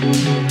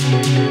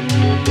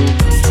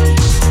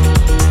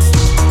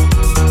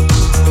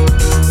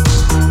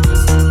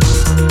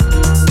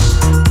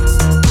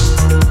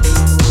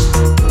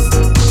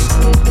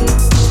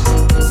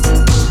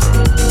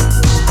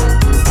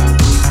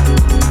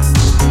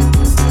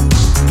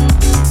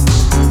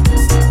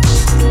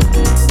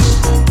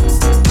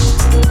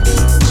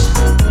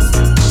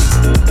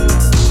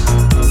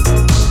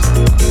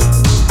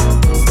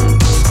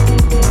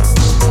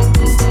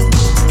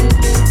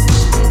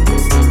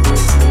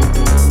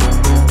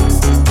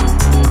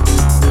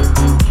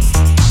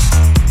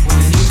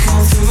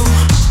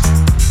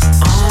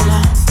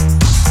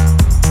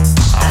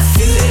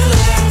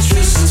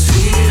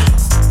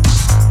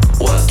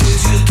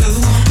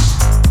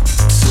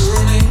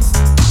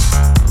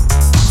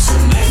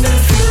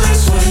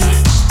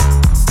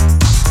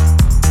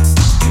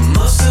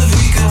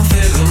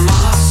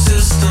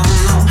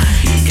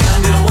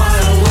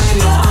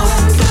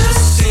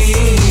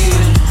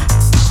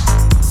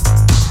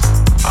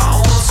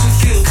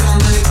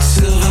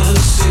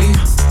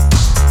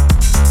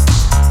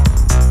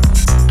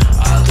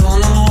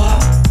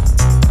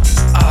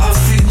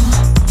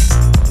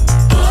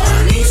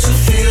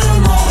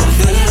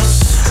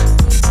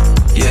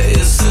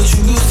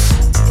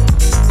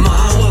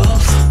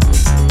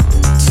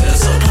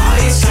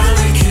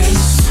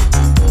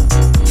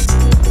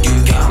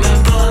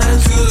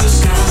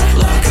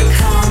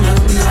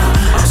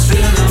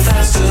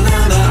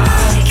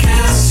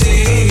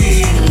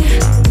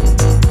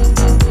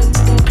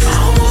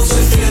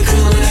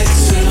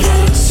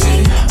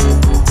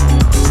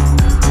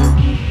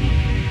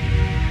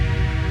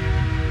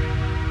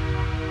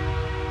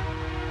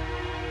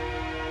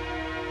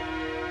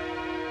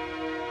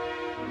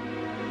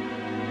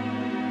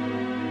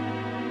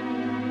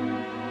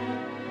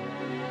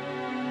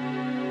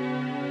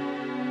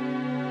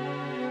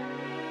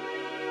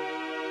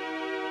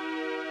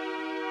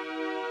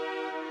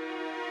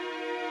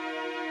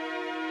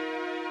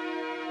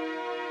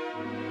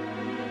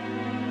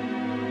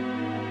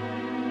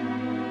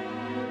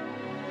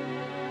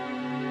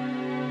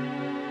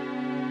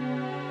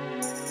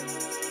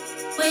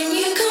 When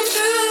you come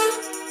through,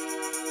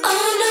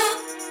 oh no,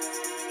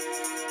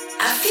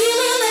 I feel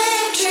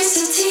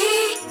electricity.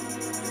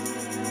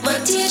 What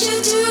did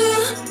you do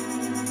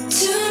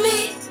to me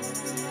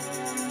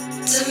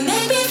to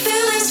make me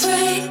feel this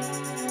way?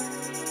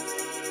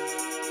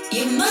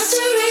 You must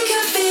have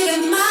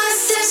reconfigured my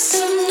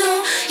system. No,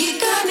 you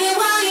got me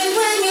wired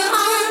when you're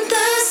on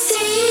the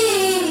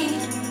scene.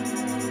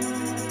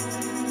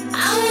 I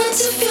want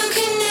to feel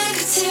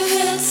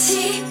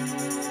connectivity.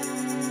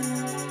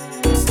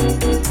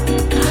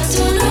 I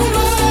don't know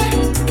what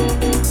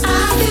I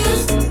feel,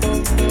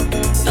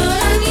 but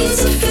I need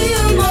to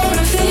feel more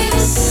of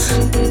this.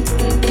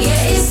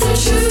 Yeah, it's the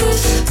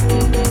truth.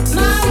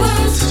 My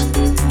world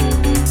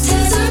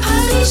tears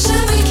apart each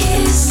time we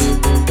kiss.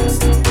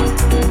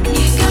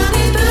 You got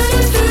me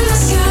burning through the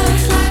sky.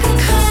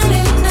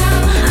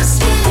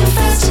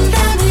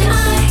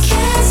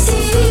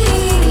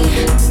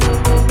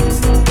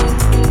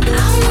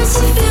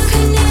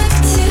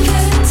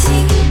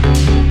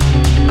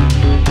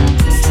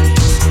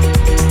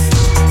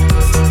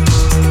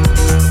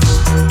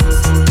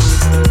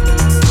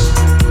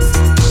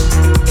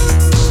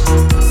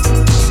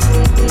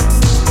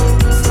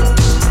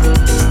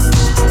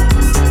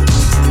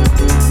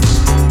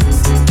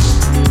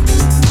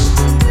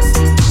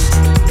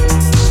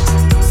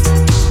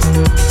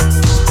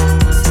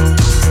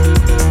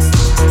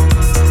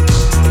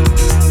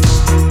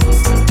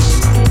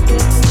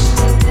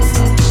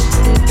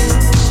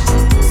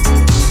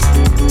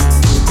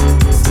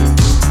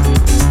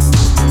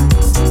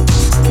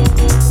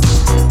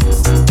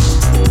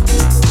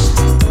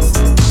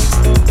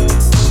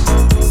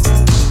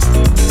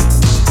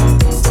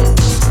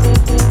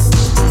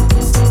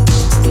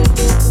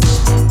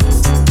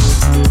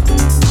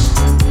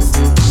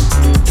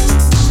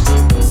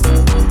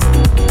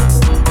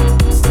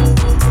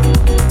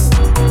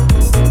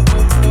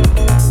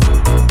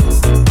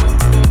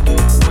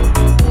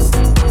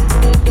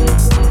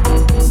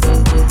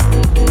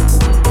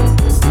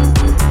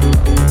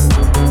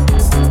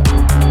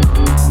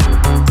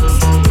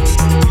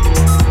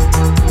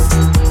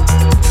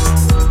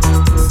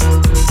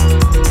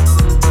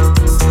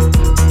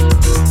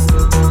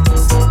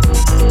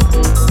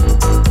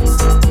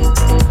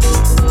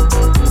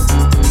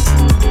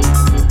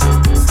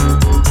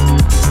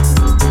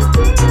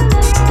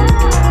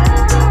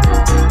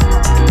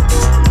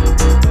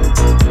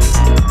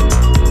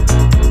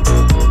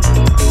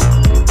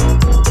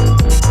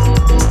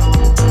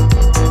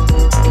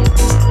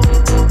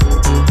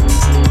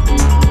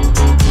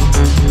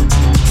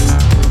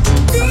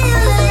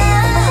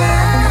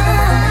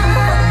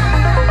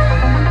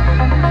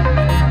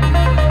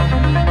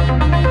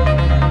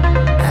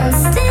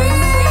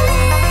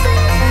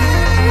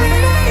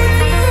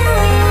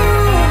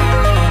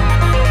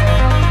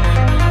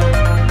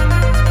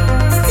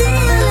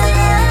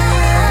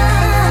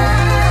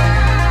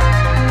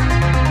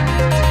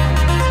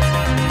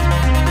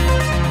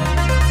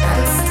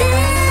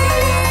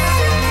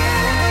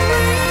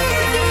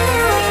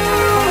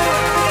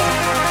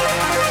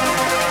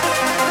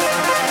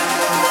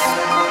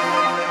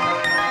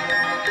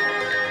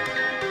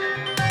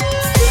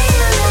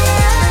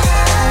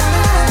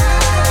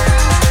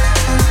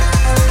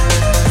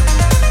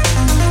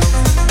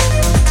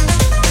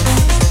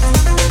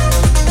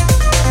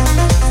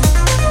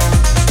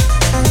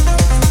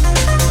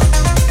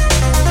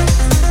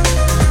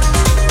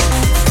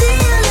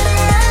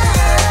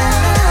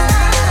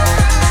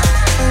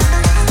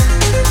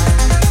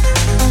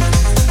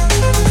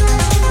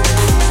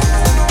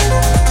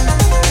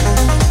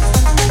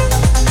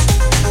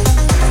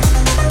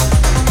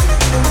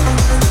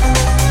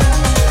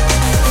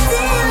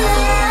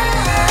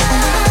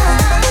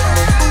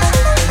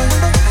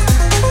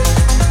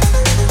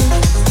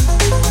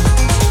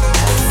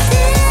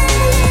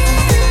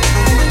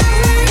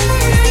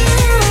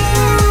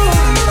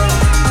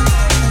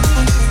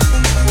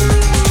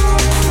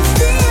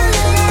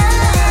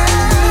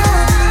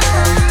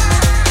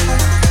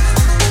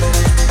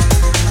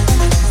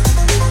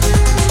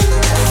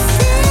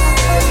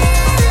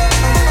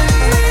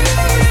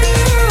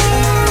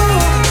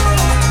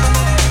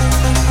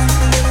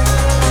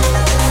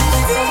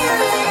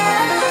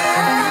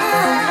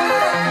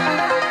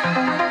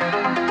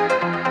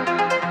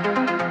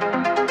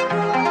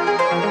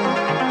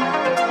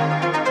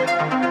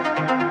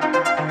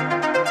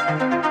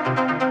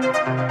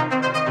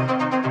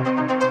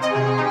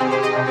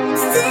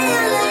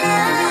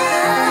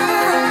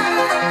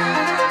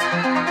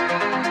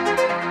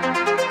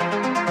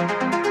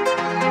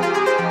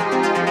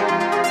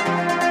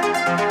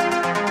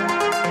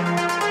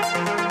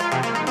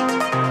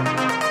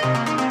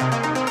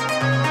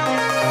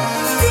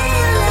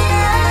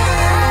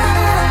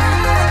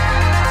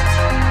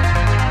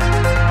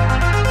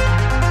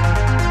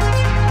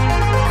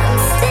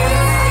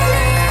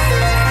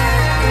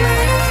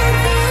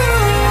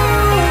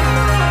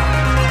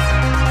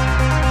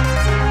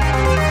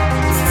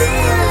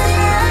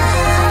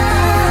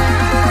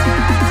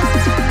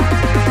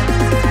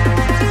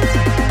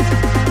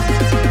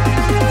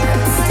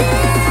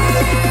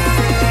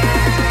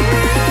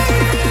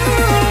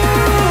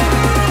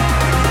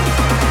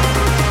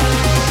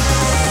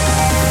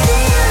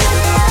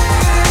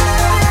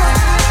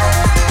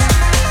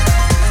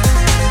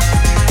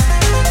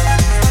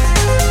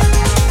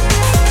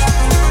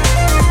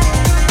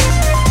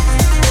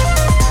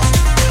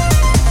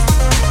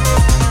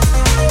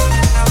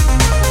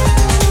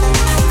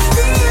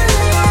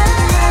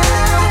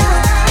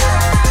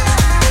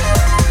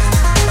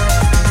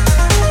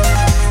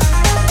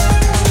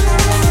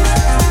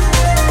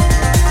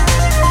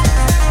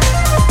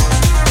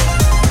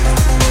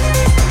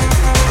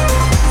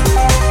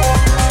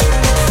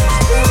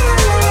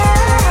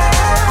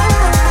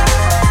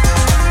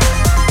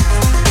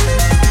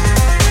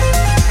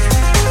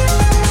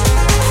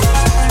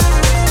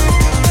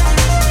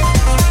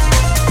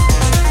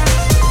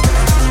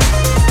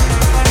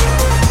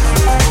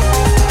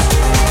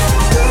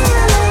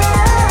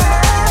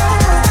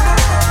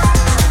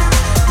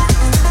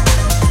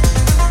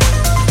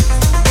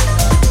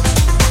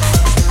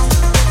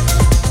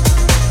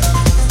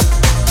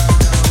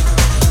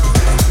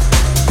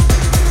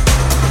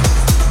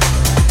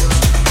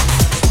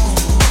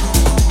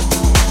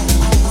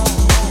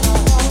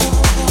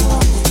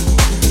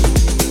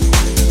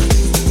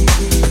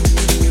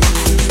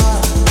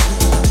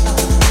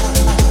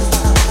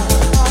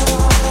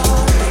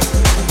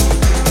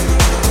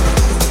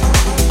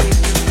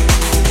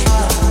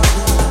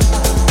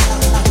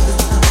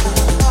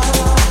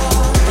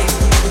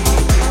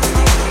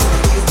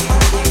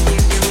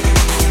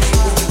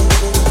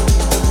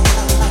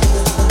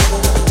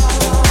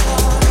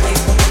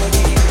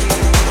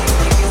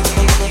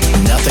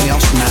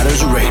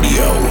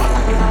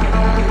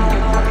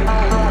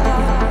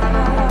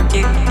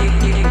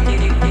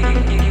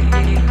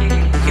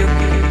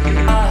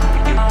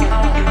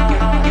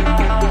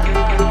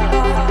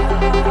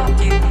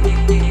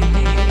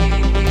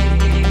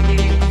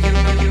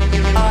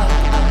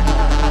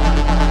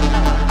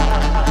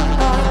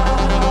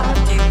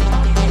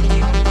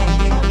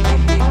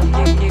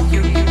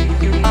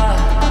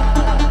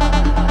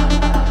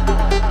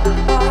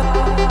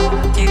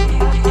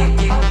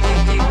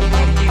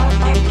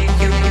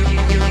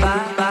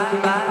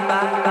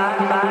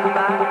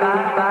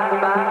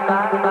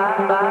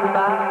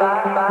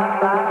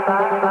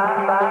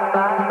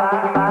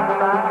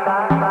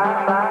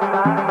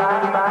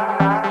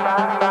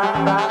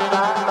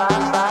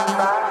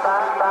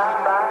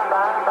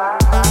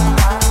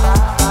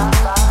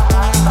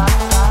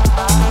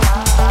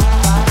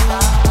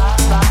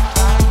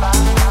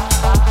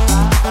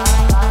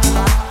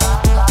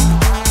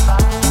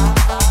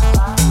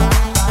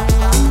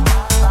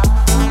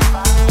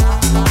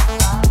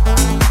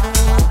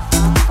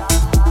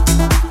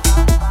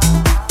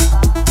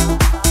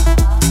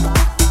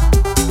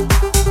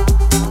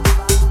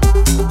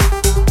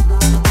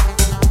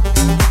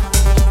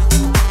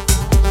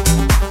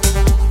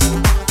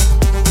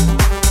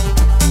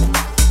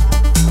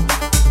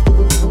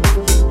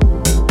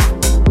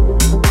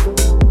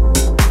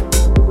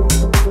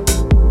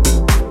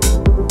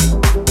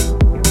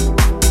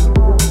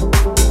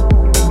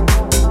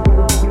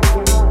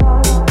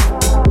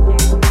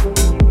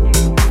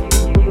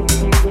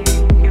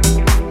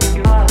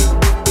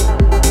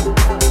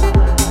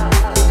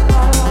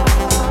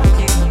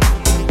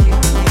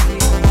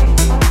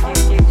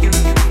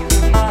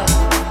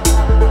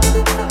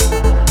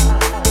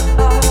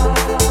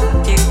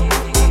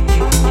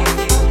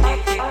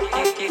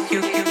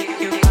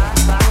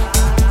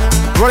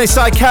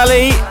 Ronnie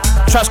Kelly.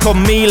 Track's called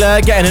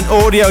Mila, getting an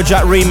Audio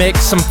Jack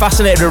remix. I'm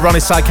fascinated with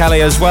Ronnie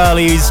Kelly as well.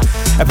 He's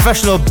a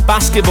professional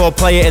basketball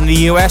player in the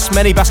US.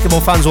 Many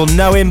basketball fans will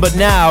know him, but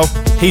now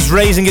he's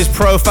raising his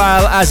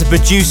profile as a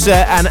producer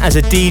and as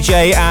a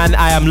DJ, and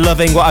I am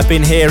loving what I've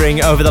been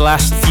hearing over the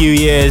last few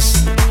years.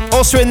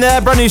 Also in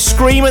there, brand new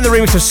Scream and the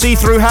remix of See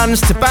Through Hands,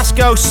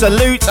 Tabasco,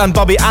 Salute and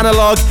Bobby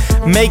Analog,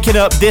 making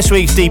up this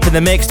week's Deep in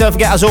the Mix. Don't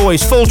forget, as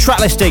always, full track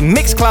listing,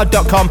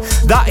 mixcloud.com.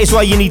 That is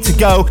where you need to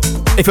go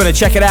if you want to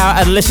check it out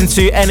and listen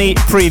to any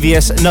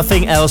previous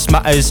Nothing Else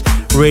Matters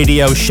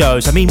radio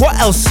shows. I mean, what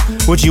else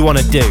would you want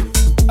to do?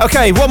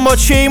 Okay, one more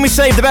tune. We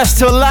saved the best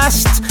till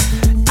last,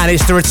 and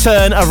it's the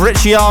return of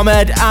Richie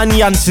Ahmed and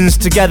Janssens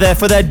together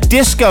for their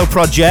disco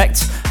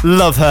project,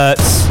 Love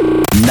Hurts.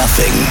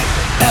 Nothing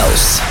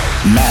else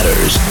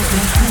matters.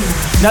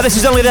 Now, this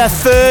is only their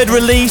third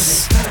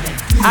release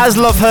as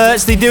Love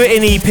Hurts. They do it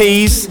in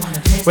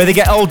EPs where they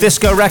get old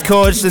disco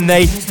records and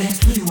they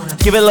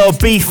give it a little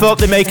beef up,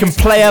 they make them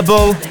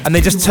playable, and they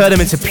just turn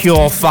them into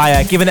pure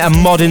fire, giving it a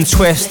modern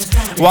twist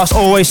whilst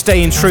always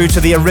staying true to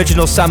the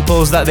original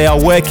samples that they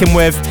are working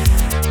with.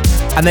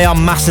 And they are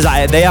masters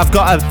at it. They have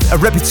got a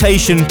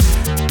reputation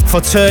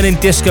for turning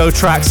disco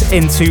tracks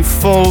into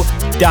full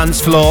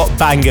dance floor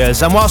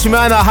bangers. And whilst we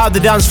might not have the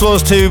dance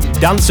floors to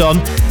dance on,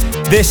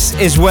 this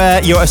is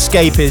where your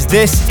escape is.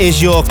 This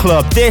is your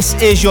club. This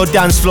is your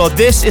dance floor.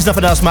 This is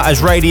Nothing Else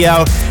Matters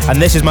Radio.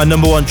 And this is my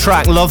number one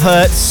track, Love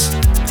Hurts.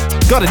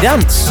 Gotta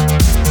dance.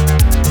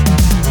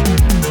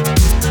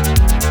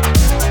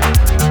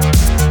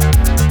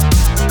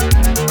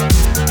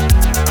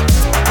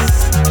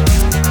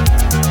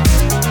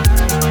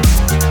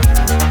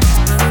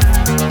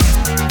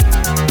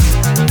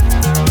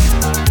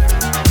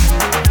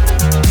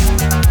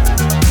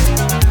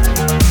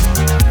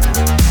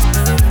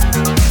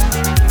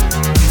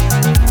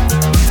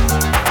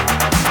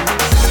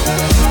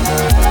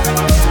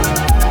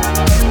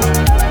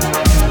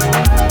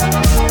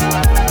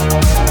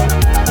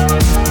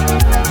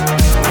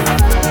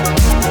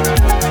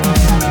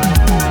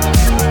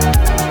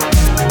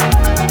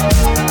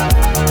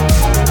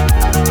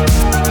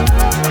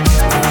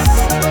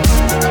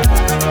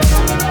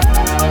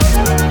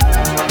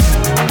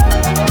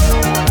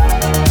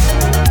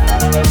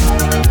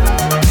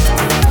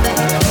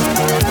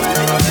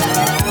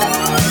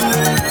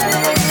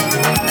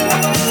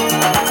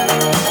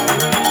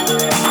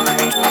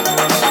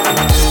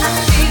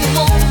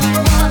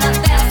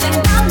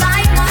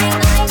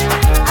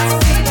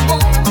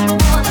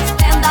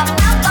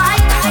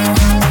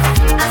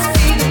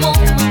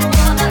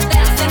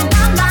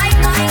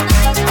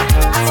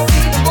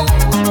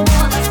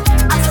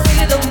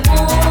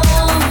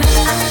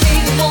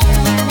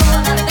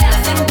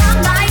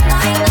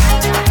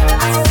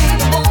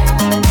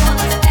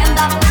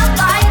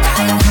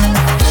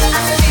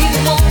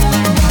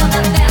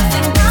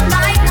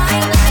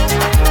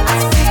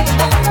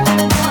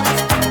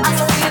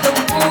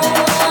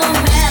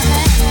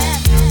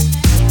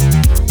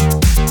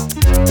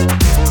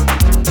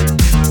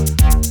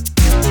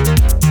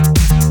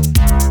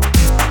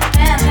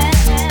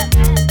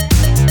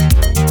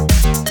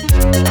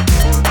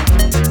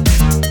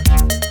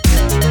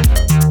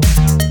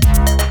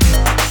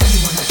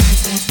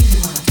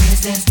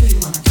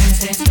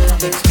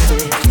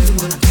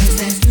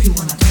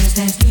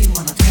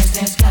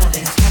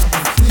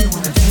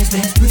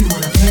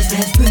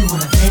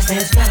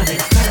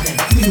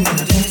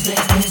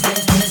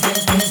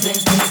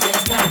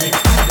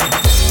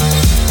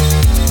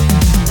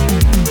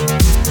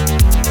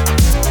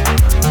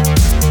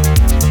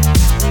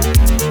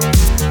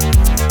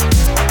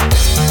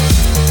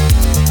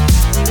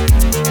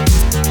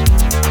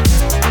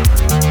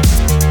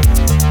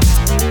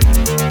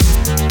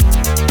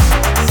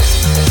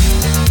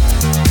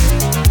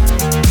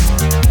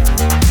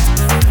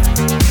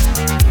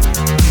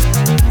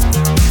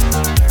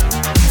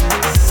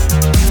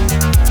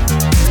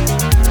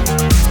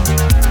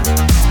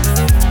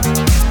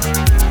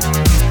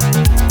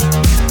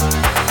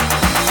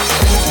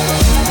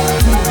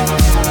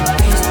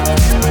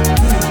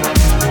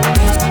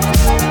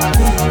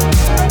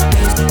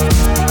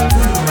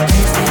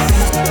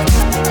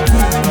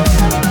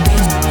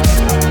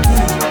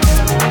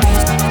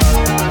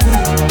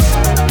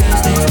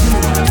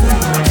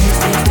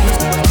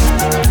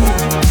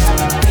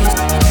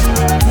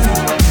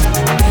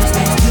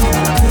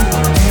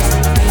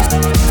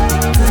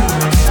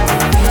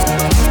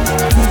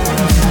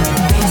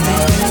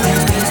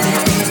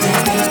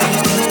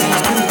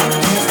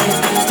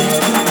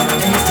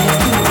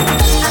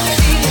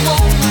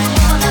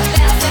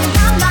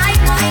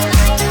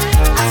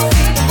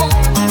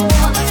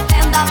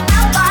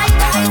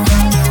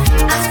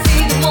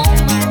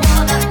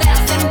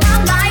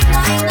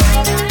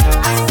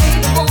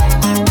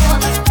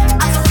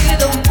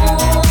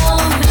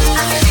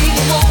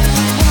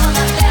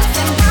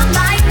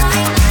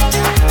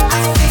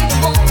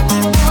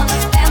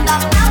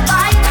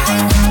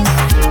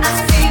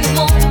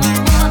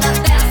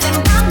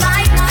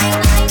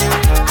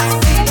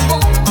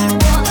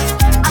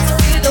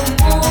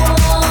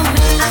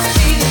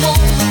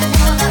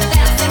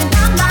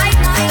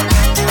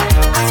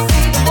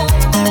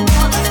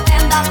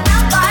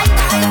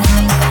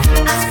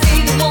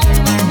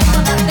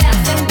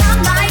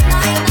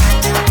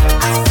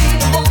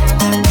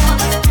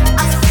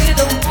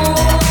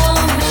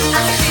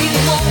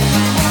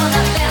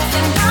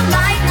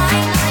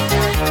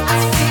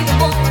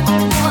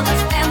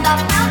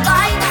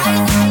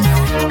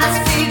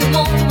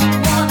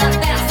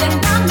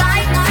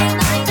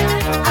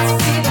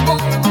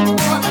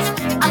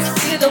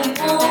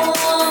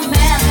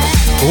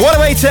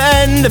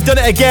 Weekend have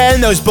done it again.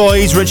 Those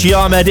boys, Richie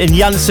Ahmed and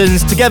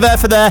Janssens, together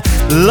for their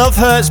Love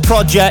Hurts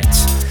project.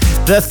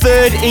 Their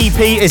third EP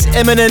is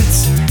imminent.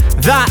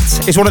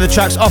 That is one of the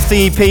tracks off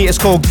the EP. It's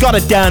called Gotta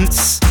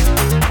Dance.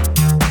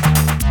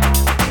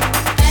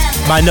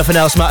 My Nothing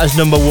Else Matters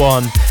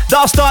 #1.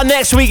 That'll start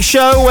next week's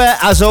show, where,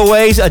 as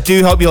always, I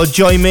do hope you'll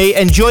join me.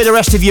 Enjoy the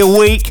rest of your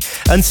week.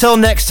 Until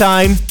next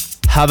time,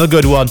 have a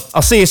good one.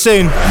 I'll see you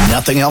soon.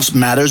 Nothing Else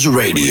Matters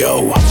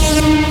Radio.